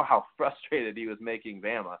could tell how frustrated he was making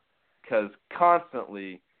Bama because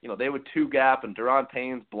constantly, they would two-gap and Deron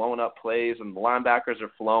Payne's blowing up plays and the linebackers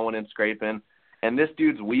are flowing and scraping, and this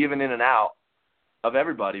dude's weaving in and out of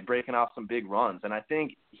everybody, breaking off some big runs. And I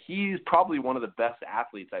think he's probably one of the best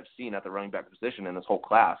athletes I've seen at the running back position in this whole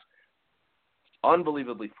class.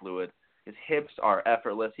 Unbelievably fluid. His hips are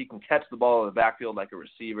effortless. He can catch the ball in the backfield like a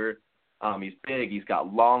receiver. He's big. He's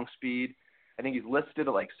got long speed. I think he's listed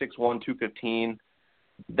at like 6'1", 215.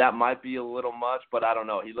 That might be a little much, but I don't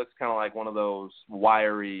know. He looks kind of like one of those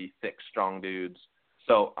wiry, thick, strong dudes.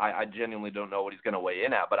 So I genuinely don't know what he's going to weigh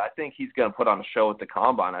in at, but I think he's going to put on a show at the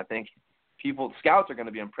Combine. I think scouts are going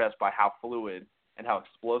to be impressed by how fluid and how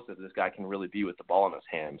explosive this guy can really be with the ball in his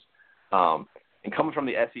hands. And coming from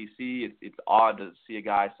the SEC, it's odd to see a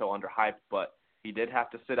guy so underhyped, but he did have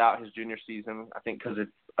to sit out his junior season, I think because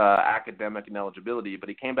it's academic and eligibility, but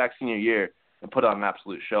he came back senior year and put on an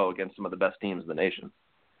absolute show against some of the best teams in the nation.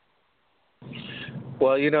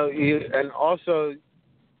 Well, and also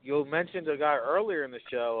you mentioned a guy earlier in the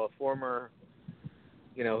show, a former,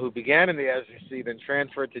 who began in the SEC, then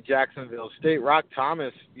transferred to Jacksonville State. Rock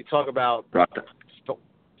Thomas, you talk about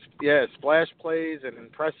splash plays and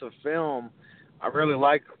impressive film. I really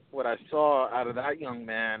like what I saw out of that young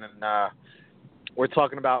man. And we're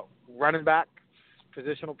talking about running back,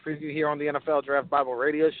 positional preview here on the NFL Draft Bible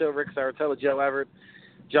Radio Show. Rick Saratella, Joe Everett,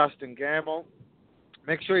 Justin Gamble.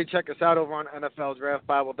 Make sure you check us out over on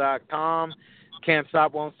NFLDraftBible.com. Can't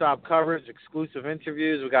stop, won't stop coverage, exclusive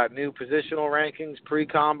interviews. We got new positional rankings,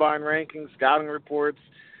 pre-combine rankings, scouting reports,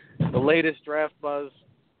 the latest draft buzz,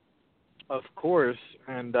 of course.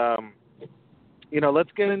 And, let's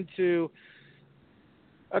get into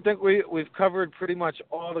 – I think we've covered pretty much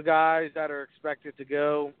all the guys that are expected to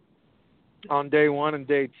go on day one and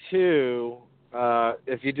day two.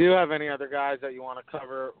 If you do have any other guys that you want to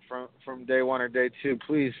cover from day one or day two,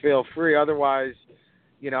 please feel free. Otherwise,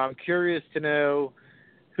 I'm curious to know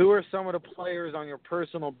who are some of the players on your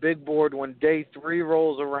personal big board when day three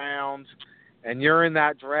rolls around and you're in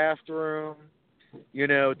that draft room.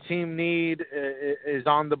 Team need is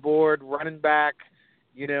on the board, running back.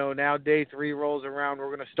 Now day three rolls around,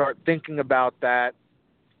 we're going to start thinking about that.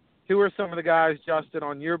 Who are some of the guys, Justin,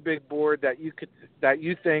 on your big board that you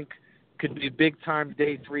think could be big-time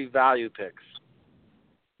day three value picks?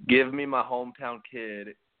 Give me my hometown kid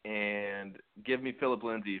and give me Phillip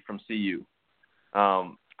Lindsay from CU.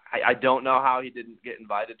 I don't know how he didn't get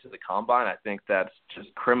invited to the Combine. I think that's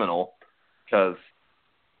just criminal because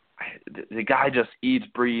the guy just eats,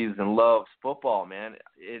 breathes, and loves football, man.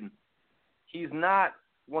 He's not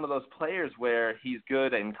one of those players where he's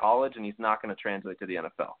good in college and he's not going to translate to the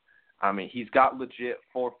NFL. I mean, he's got legit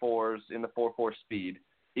 4.4s in the 4.4 speed.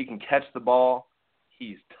 He can catch the ball.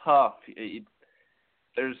 He's tough. He's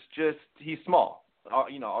small.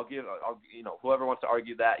 Whoever wants to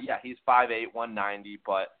argue that, yeah, he's 5'8", 190.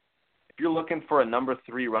 But if you're looking for a number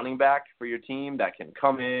 3 running back for your team that can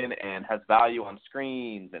come in and has value on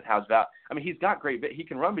screens and has value, I mean, he's got great. He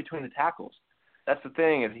can run between the tackles. That's the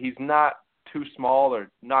thing, is he's not too small or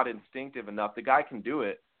not instinctive enough. The guy can do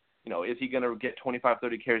it. Is he going to get 25,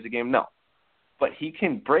 30 carries a game? No. But he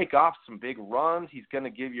can break off some big runs. He's going to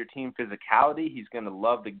give your team physicality. He's going to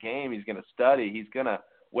love the game. He's going to study. He's going to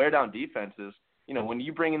wear down defenses. When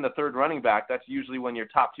you bring in the third running back, that's usually when your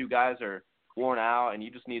top 2 guys are worn out and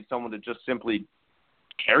you just need someone to just simply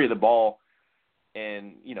carry the ball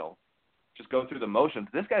and, just go through the motions.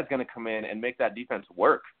 This guy's going to come in and make that defense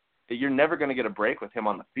work. you're never going to get a break with him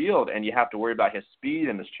on the field, and you have to worry about his speed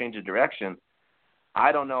and his change of direction.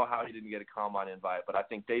 I don't know how he didn't get a combine invite, but I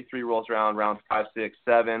think day 3 rolls around, rounds 5, 6,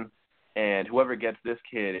 7, and whoever gets this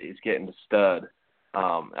kid is getting the stud.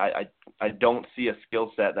 I don't see a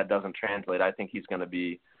skill set that doesn't translate. I think he's going to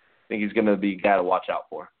be a guy to watch out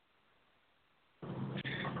for.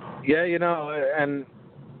 Yeah, and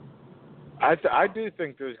I do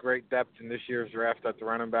think there's great depth in this year's draft at the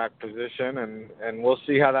running back position, and we'll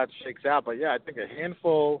see how that shakes out. But, yeah, I think a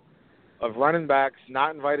handful of running backs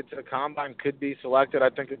not invited to the combine could be selected. I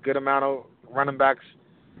think a good amount of running backs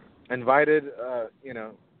invited,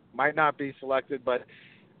 might not be selected. But,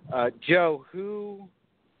 Joe, who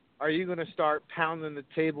are you going to start pounding the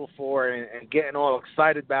table for and getting all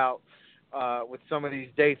excited about with some of these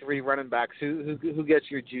day 3 running backs? Who gets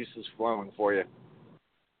your juices flowing for you?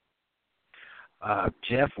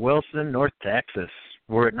 Jeff Wilson, North Texas.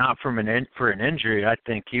 Were it not for an injury, I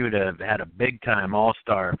think he would have had a big-time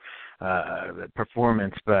all-star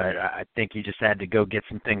performance, but I think he just had to go get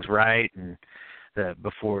some things right and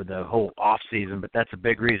before the whole off season. But that's a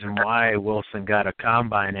big reason why Wilson got a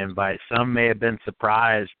combine invite. Some may have been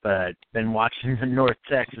surprised, but been watching the North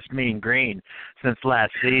Texas Mean Green since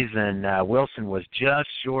last season. Wilson was just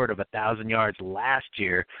short of 1,000 yards last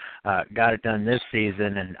year. Got it done this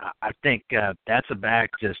season, and I think that's a back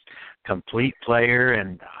just complete player,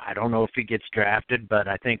 and I don't know if he gets drafted, but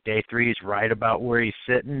I think day 3 is right about where he's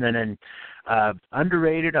sitting. And then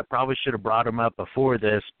underrated, I probably should have brought him up before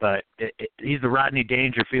this, but he's the Rodney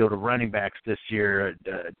Dangerfield of running backs this year.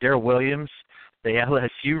 Darrell Williams, the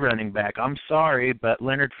LSU running back. I'm sorry, but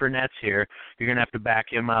Leonard Fournette's here. You're going to have to back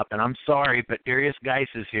him up. And I'm sorry, but Darius Geis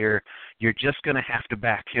is here. You're just going to have to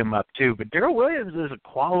back him up too. But Darrell Williams is a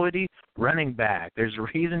quality running back. There's a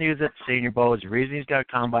reason he was at the Senior Bowl. There's a reason he's got a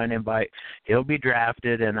combine invite. He'll be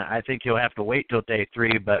drafted, and I think he'll have to wait till day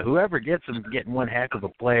 3. But whoever gets him is getting one heck of a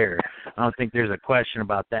player. I don't think there's a question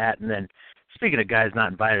about that. And then speaking of guys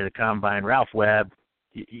not invited to the combine, Ralph Webb,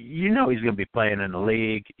 you know he's going to be playing in the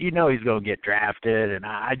league. You know he's going to get drafted, and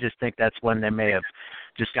I just think that's one they may have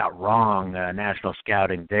just got wrong, national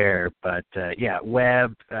scouting there. But, yeah,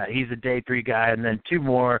 Webb, he's a day 3 guy. And then 2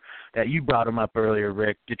 more that you brought him up earlier,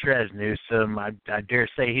 Rick. Detrez Newsome, I dare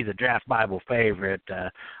say he's a draft Bible favorite.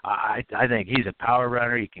 I think he's a power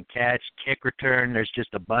runner. He can catch, kick return. There's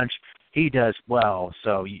just a bunch he does well.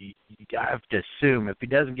 So you have to assume if he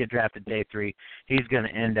doesn't get drafted day 3, he's going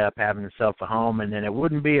to end up having himself a home. And then it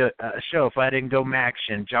wouldn't be a show if I didn't go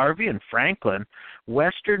Maction. Jarvian Franklin,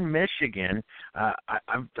 Western Michigan.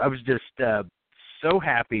 I was just so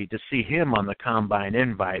happy to see him on the combine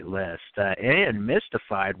invite list and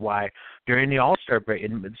mystified why during the All-Star break,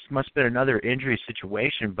 it must have been another injury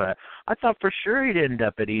situation, but I thought for sure he'd end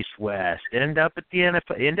up at East-West, end up at the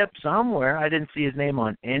NFL, end up somewhere. I didn't see his name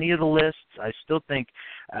on any of the lists. I still think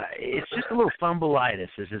it's just a little fumbleitis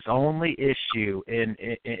is his only issue in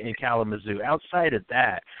Kalamazoo. Outside of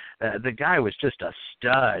that, the guy was just a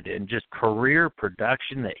stud and just career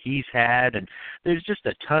production that he's had, and there's just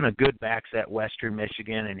a ton of good backs at Western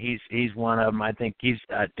Michigan, and he's one of them. I think he's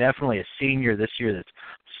definitely a senior this year that's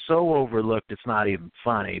so overlooked it's not even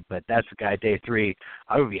funny, but that's a guy day 3.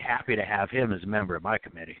 I would be happy to have him as a member of my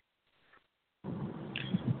committee.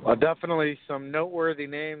 Well, definitely some noteworthy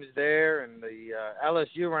names there, and the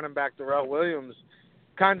LSU running back Darrell Williams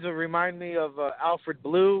kind of remind me of Alfred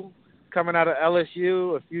Blue coming out of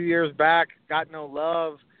LSU a few years back, got no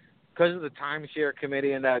love because of the timeshare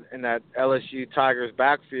committee in that LSU Tigers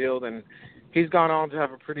backfield, and he's gone on to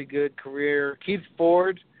have a pretty good career. Keith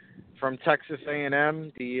Ford from Texas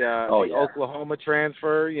A&M, the Oklahoma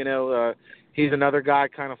transfer, he's another guy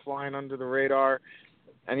kind of flying under the radar.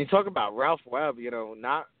 And you talk about Ralph Webb,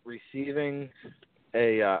 not receiving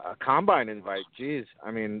a combine invite. Geez, I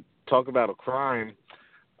mean, talk about a crime.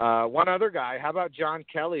 One other guy, how about John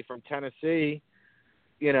Kelly from Tennessee?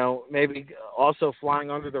 Maybe also flying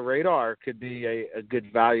under the radar, could be a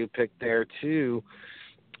good value pick there too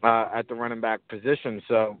at the running back position.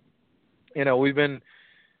 So, we've been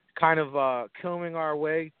kind of combing our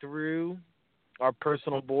way through our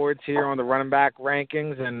personal boards here on the running back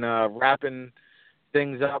rankings and wrapping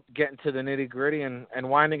things up, getting to the nitty-gritty and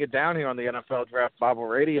winding it down here on the NFL Draft Bible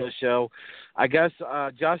Radio Show. I guess,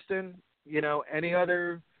 Justin, any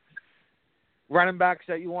other running backs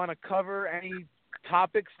that you want to cover, any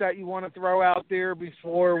topics that you want to throw out there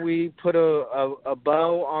before we put a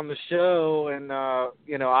bow on the show? And,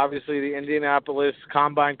 obviously the Indianapolis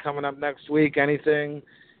Combine coming up next week. Anything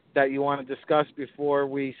that you want to discuss before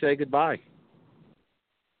we say goodbye?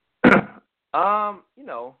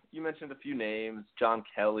 You mentioned a few names. John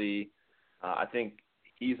Kelly, I think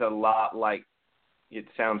he's a lot like it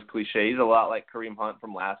sounds cliche. He's a lot like Kareem Hunt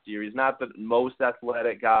from last year. He's not the most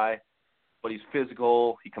athletic guy, but he's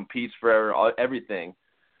physical. He competes for everything.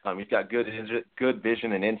 He's got good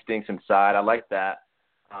vision and instincts inside. I like that.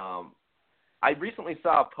 I recently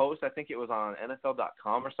saw a post. I think it was on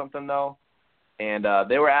NFL.com or something though, and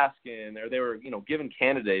they were asking, or they were giving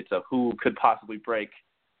candidates of who could possibly break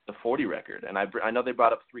the 40 record. And I know they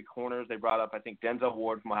brought up 3 corners. They brought up, I think, Denzel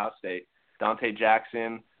Ward from Ohio State, Dante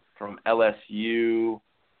Jackson from LSU.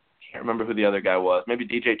 Can't remember who the other guy was. Maybe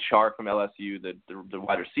DJ Chark from LSU, the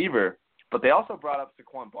wide receiver. But they also brought up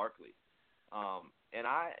Saquon Barkley. And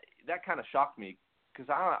that kind of shocked me because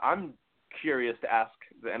I'm curious to ask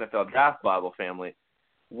the NFL Draft Bible family,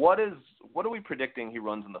 what are we predicting he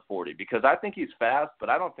runs in the 40? Because I think he's fast, but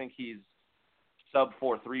I don't think he's sub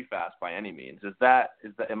 4.3 fast by any means. Is that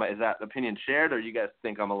opinion shared, or you guys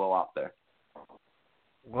think I'm a little off there?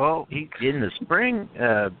 Well, in the spring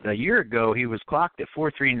a year ago, he was clocked at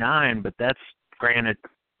 4.39, but that's granted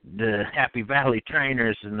the Happy Valley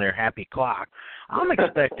trainers and their happy clock. I'm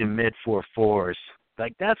expecting mid 4.4s.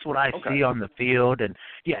 Like, that's what I see on the field. And,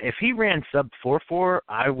 yeah, if he ran sub 4.4,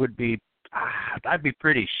 I'd be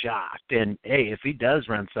pretty shocked. And, hey, if he does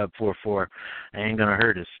run sub 4.4, I ain't going to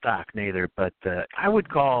hurt his stock neither. But I would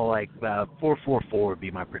call, 4.44 would be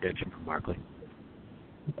my prediction for Barkley.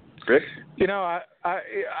 Chris? I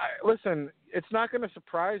listen, it's not going to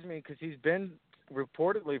surprise me because he's been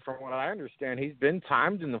reportedly, from what I understand, he's been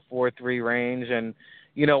timed in the 4.3 range. And,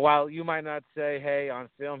 while you might not say, hey, on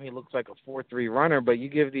film he looks like a 4.3 runner, but you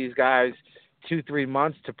give these guys 2-3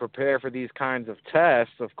 months to prepare for these kinds of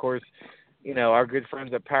tests. Of course, our good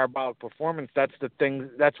friends at Parabolic Performance, that's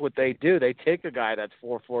what they do. They take a guy that's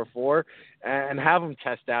 4.44 and have him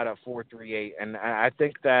test out at 4.38. And I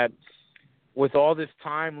think that with all this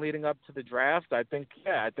time leading up to the draft, I think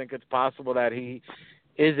it's possible that he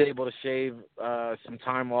is able to shave some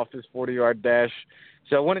time off his 40-yard dash.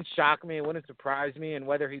 So it wouldn't shock me, it wouldn't surprise me, and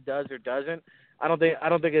whether he does or doesn't, I don't think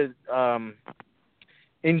it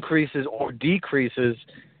increases or decreases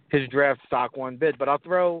his draft stock one bit. But I'll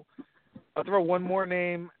throw one more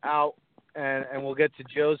name out, and we'll get to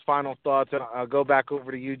Joe's final thoughts, and I'll go back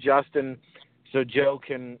over to you, Justin, so Joe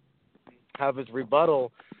can have his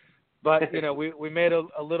rebuttal. But we made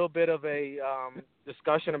a little bit of a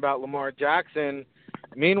discussion about Lamar Jackson.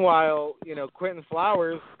 Meanwhile, Quentin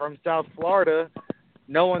Flowers from South Florida,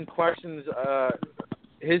 no one questions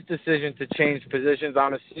his decision to change positions.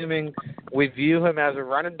 I'm assuming we view him as a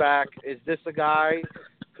running back. Is this a guy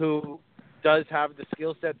who does have the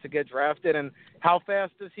skill set to get drafted, and how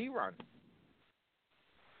fast does he run?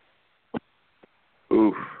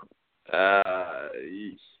 Oof.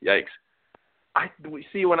 Yikes.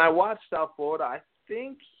 See, when I watched South Florida, I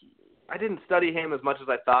think I didn't study him as much as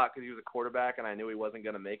I thought because he was a quarterback, and I knew he wasn't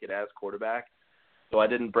going to make it as quarterback. So I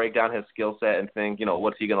didn't break down his skill set and think,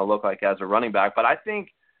 what's he going to look like as a running back. But I think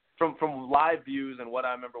from live views and what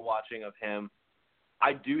I remember watching of him,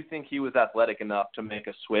 I do think he was athletic enough to make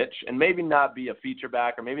a switch and maybe not be a feature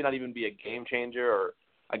back or maybe not even be a game changer or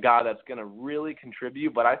a guy that's going to really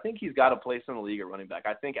contribute. But I think he's got a place in the league at running back.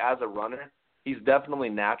 I think as a runner, he's definitely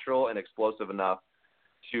natural and explosive enough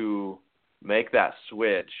to make that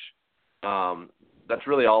switch. That's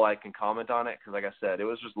really all I can comment on it because, like I said, it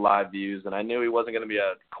was just live views, and I knew he wasn't going to be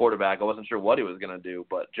a quarterback. I wasn't sure what he was going to do,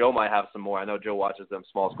 but Joe might have some more. I know Joe watches them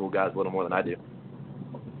small school guys a little more than I do.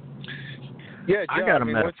 Yeah, Joe, I got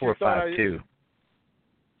him at a 4.52.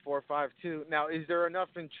 4.52. Now, is there enough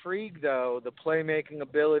intrigue, though, the playmaking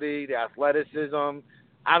ability, the athleticism?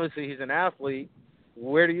 Obviously, he's an athlete.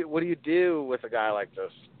 What do you do with a guy like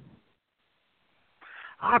this?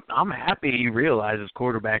 I'm happy he realizes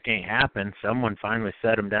quarterback ain't happened. Someone finally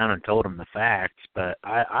set him down and told him the facts. But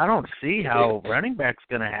I don't see how running back's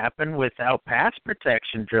going to happen without pass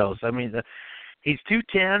protection drills. I mean, he's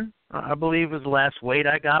 210, I believe was the last weight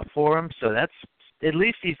I got for him. So that's at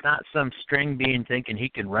least he's not some string bean thinking he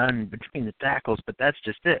can run between the tackles. But that's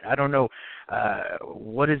just it. I don't know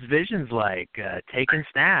what his vision's like. Taking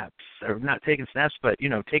snaps, or not taking snaps, but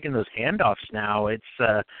taking those handoffs now. It's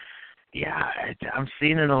yeah, I'm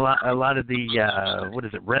seeing in a lot of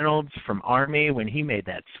the Reynolds from Army when he made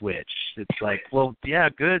that switch. It's like, well, yeah,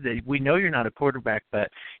 good. We know you're not a quarterback,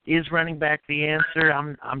 but is running back the answer?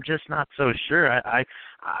 I'm just not so sure. I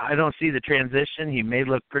don't see the transition. He may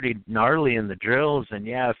look pretty gnarly in the drills, and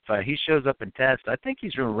yeah, if he shows up in tests, I think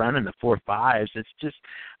he's really running the 4.5s. It's just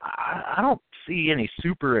I don't see any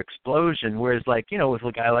super explosion. Whereas with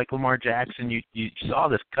a guy like Lamar Jackson, you saw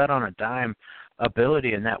this cut on a dime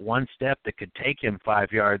ability in that one step that could take him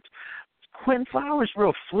 5 yards. Quentin Flowers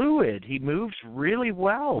real fluid. He moves really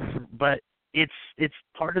well, but it's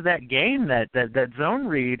part of that game, that zone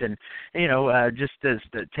read, and just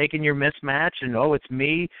taking your mismatch and it's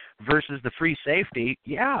me versus the free safety.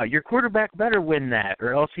 Yeah, your quarterback better win that,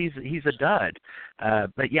 or else he's a dud.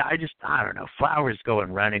 But yeah, I don't know. Flowers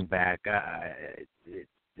going running back.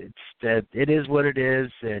 It is what it is,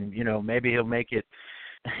 and maybe he'll make it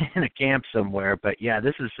in a camp somewhere. But yeah,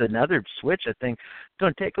 this is another switch. I think it's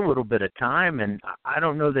going to take a little bit of time, and I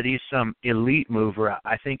don't know that he's some elite mover.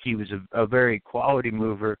 I think he was a very quality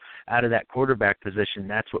mover out of that quarterback position.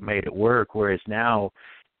 That's what made it work. Whereas now,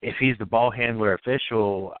 if he's the ball handler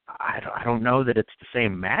official, I don't know that it's the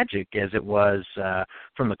same magic as it was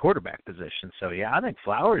from the quarterback position. So yeah, I think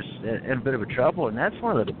Flowers in a bit of a trouble, and that's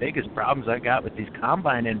one of the biggest problems I got with these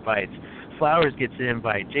combine invites. Flowers gets an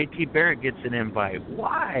invite. J.T. Barrett gets an invite.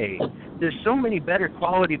 Why? There's so many better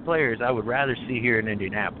quality players I would rather see here in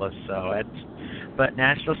Indianapolis. But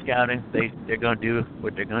National Scouting, they're going to do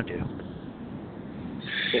what they're going to do.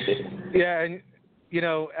 Yeah, and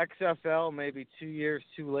XFL maybe 2 years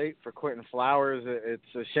too late for Quentin Flowers.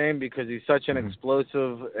 It's a shame because he's such an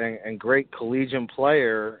explosive and great collegiate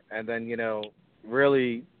player, and then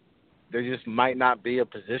really there just might not be a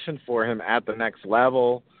position for him at the next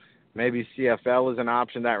level. Maybe CFL is an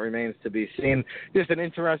option that remains to be seen. Just an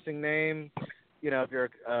interesting name. If you're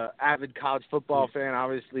an avid college football fan,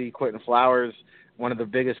 obviously Quentin Flowers, one of the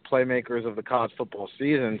biggest playmakers of the college football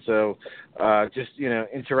season. So just,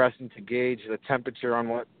 interesting to gauge the temperature on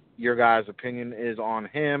what your guys' opinion is on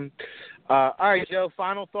him. All right, Joe,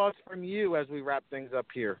 final thoughts from you as we wrap things up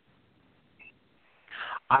here.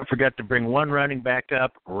 I forgot to bring one running back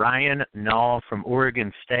up, Ryan Nall from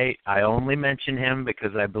Oregon State. I only mention him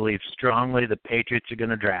because I believe strongly the Patriots are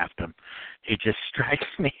going to draft him. He just strikes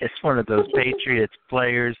me as one of those Patriots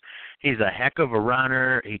players. He's a heck of a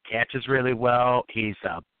runner. He catches really well. He's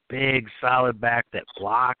a big, solid back that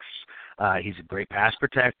blocks. He's a great pass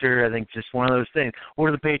protector. I think just one of those things. What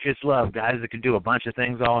do the Patriots love? Guys that can do a bunch of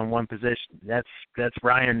things all in one position. That's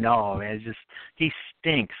Ryan Nall, man. He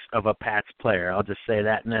stinks of a Pats player. I'll just say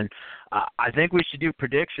that. And then I think we should do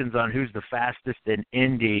predictions on who's the fastest in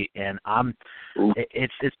Indy. And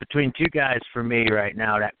it's between two guys for me right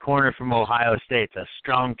now. That corner from Ohio State's a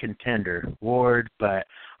strong contender, Ward. But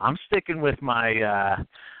I'm sticking with my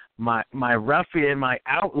ruffian, my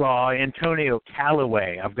outlaw, Antonio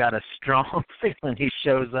Callaway. I've got a strong feeling he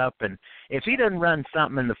shows up, and if he doesn't run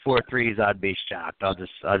something in the 4.3s, I'd be shocked. I'll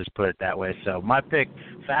just put it that way. So my pick,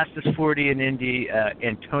 fastest 40 in Indy,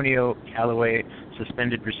 Antonio Callaway,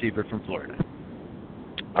 suspended receiver from Florida.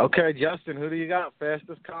 Okay, Justin, who do you got?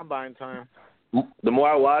 Fastest combine time. The more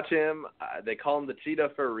I watch him, they call him the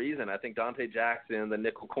cheetah for a reason. I think Dante Jackson, the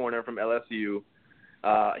nickel corner from LSU,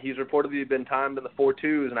 he's reportedly been timed in the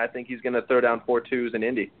 4.2s, and I think he's going to throw down 4.2s in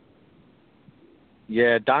Indy.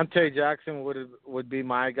 Yeah, Dante Jackson would be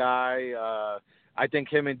my guy. I think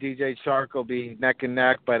him and DJ Chark will be neck and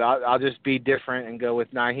neck, but I'll just be different and go with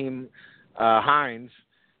Nyheim Hines.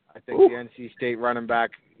 I think the NC State running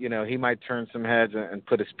back, he might turn some heads and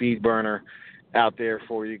put a speed burner out there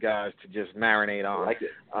for you guys to just marinate on. I like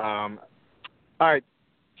it. All right,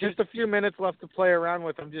 just a few minutes left to play around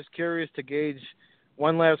with. I'm just curious to gauge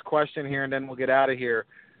one last question here, and then we'll get out of here.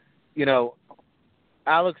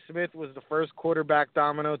 Alex Smith was the first quarterback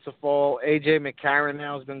domino to fall. A.J. McCarron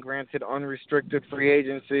now has been granted unrestricted free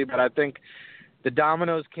agency, but I think the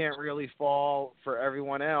dominoes can't really fall for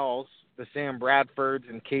everyone else, the Sam Bradfords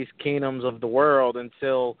and Case Keenums of the world,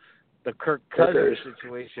 until the Kirk Cousins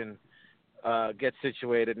situation gets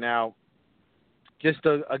situated. Now, just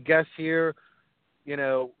a guess here,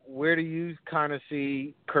 where do you kind of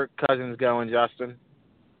see Kirk Cousins going, Justin?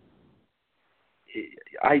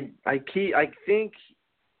 I think,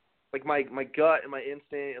 like my gut and my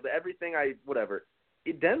instinct, everything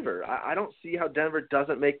Denver. I don't see how Denver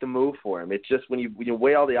doesn't make the move for him. It's just when you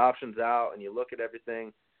weigh all the options out and you look at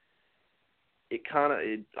everything,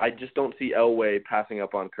 I just don't see Elway passing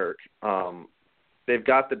up on Kirk. They've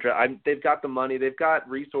got they've got the money, they've got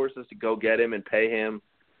resources to go get him and pay him.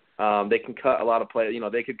 They can cut a lot of players.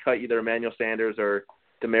 They could cut either Emmanuel Sanders or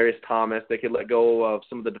Demaryius Thomas. They could let go of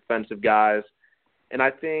some of the defensive guys. And I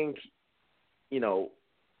think,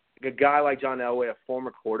 a guy like John Elway, a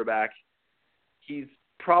former quarterback, he's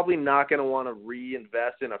probably not going to want to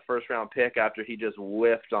reinvest in a first-round pick after he just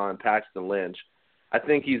whiffed on Paxton Lynch. I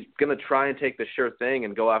think he's going to try and take the sure thing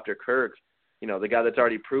and go after Kirk, the guy that's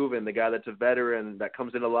already proven, the guy that's a veteran that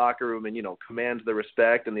comes in the locker room and, commands the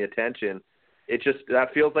respect and the attention.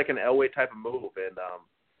 That feels like an Elway type of move. And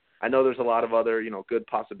I know there's a lot of other, good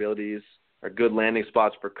possibilities or good landing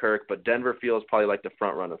spots for Kirk, but Denver feels probably like the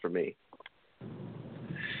front runner for me.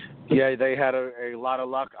 Yeah, they had a lot of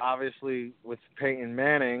luck, obviously, with Peyton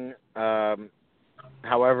Manning.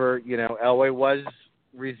 However, Elway was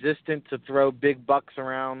resistant to throw big bucks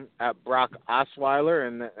around at Brock Osweiler,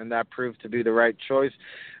 and that proved to be the right choice.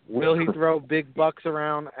 Will he throw big bucks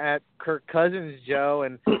around at Kirk Cousins, Joe?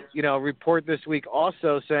 And, report this week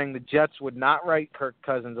also saying the Jets would not write Kirk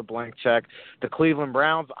Cousins a blank check. The Cleveland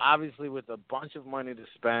Browns, obviously with a bunch of money to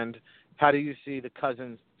spend. How do you see the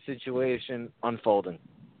Cousins situation unfolding?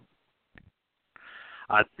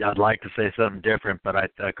 I'd like to say something different, but I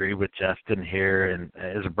agree with Justin here. And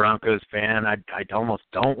as a Broncos fan, I almost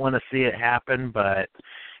don't want to see it happen, but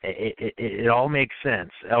it all makes sense.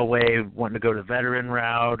 Elway wanting to go the veteran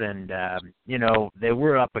route, and they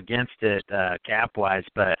were up against it cap-wise,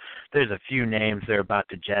 but there's a few names they're about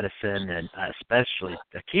to jettison, and especially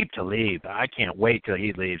Aqib Talib. I can't wait till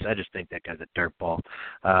he leaves. I just think that guy's a dirtball.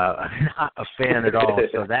 I'm not a fan at all.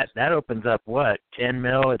 So that opens up $10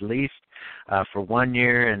 million at least for 1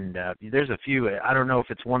 year, and there's a few. I don't know if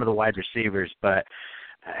it's one of the wide receivers, but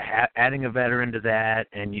adding a veteran to that,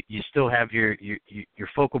 and you still have your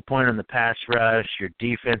focal point on the pass rush. Your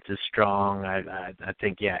defense is strong. I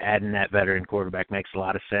think adding that veteran quarterback makes a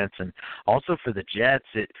lot of sense. And also for the Jets,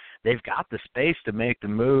 they've got the space to make the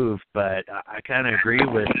move, but I kind of agree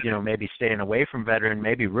with maybe staying away from veteran.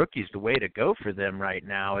 Maybe rookie's the way to go for them right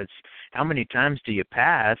now. It's how many times do you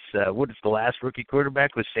pass? What is the last rookie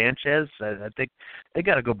quarterback was Sanchez? I think they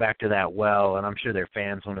got to go back to that well, and I'm sure their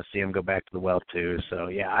fans want to see them go back to the well too. So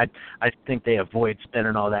I think they avoid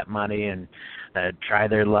spending all that money and try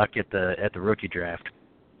their luck at the rookie draft.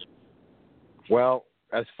 Well,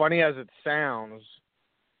 as funny as it sounds,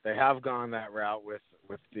 they have gone that route with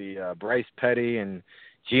the Bryce Petty and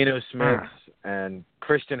Geno Smiths and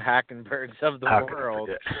Christian Hackenbergs of the world.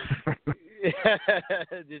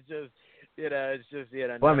 It's just,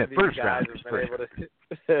 Well, I mean, these first guys round. have been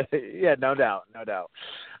able to. Yeah, no doubt.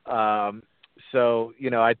 So,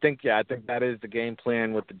 I think that is the game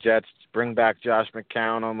plan with the Jets. Bring back Josh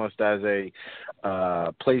McCown almost as a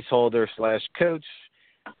placeholder / coach,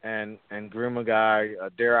 and groom a guy,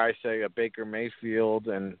 dare I say, a Baker Mayfield,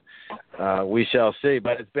 and we shall see.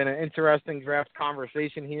 But it's been an interesting draft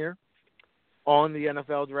conversation here on the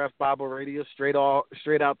NFL Draft Bible Radio, straight out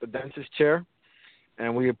the dentist chair,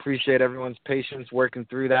 and we appreciate everyone's patience working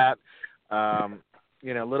through that. A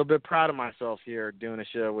little bit proud of myself here doing a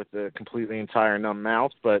show with a completely entire numb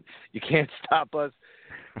mouth, but you can't stop us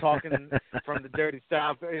talking from the dirty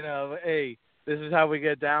South. Hey, this is how we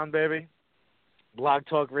get down, baby.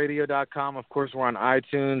 BlogTalkRadio.com. Of course, we're on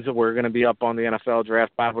iTunes. We're going to be up on the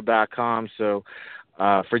NFLDraftBible.com. So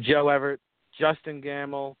for Joe Everett, Justin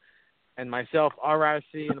Gamble, and myself, RIC,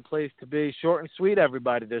 and the place to be. Short and sweet,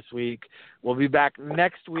 everybody, this week. We'll be back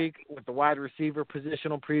next week with the wide receiver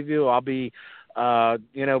positional preview. I'll be,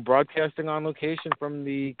 broadcasting on location from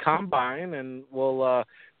the Combine, and we'll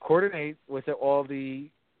coordinate with all the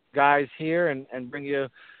guys here and bring you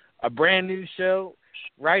a brand new show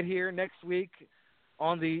right here next week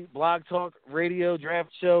on the Blog Talk Radio Draft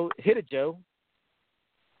Show. Hit it, Joe.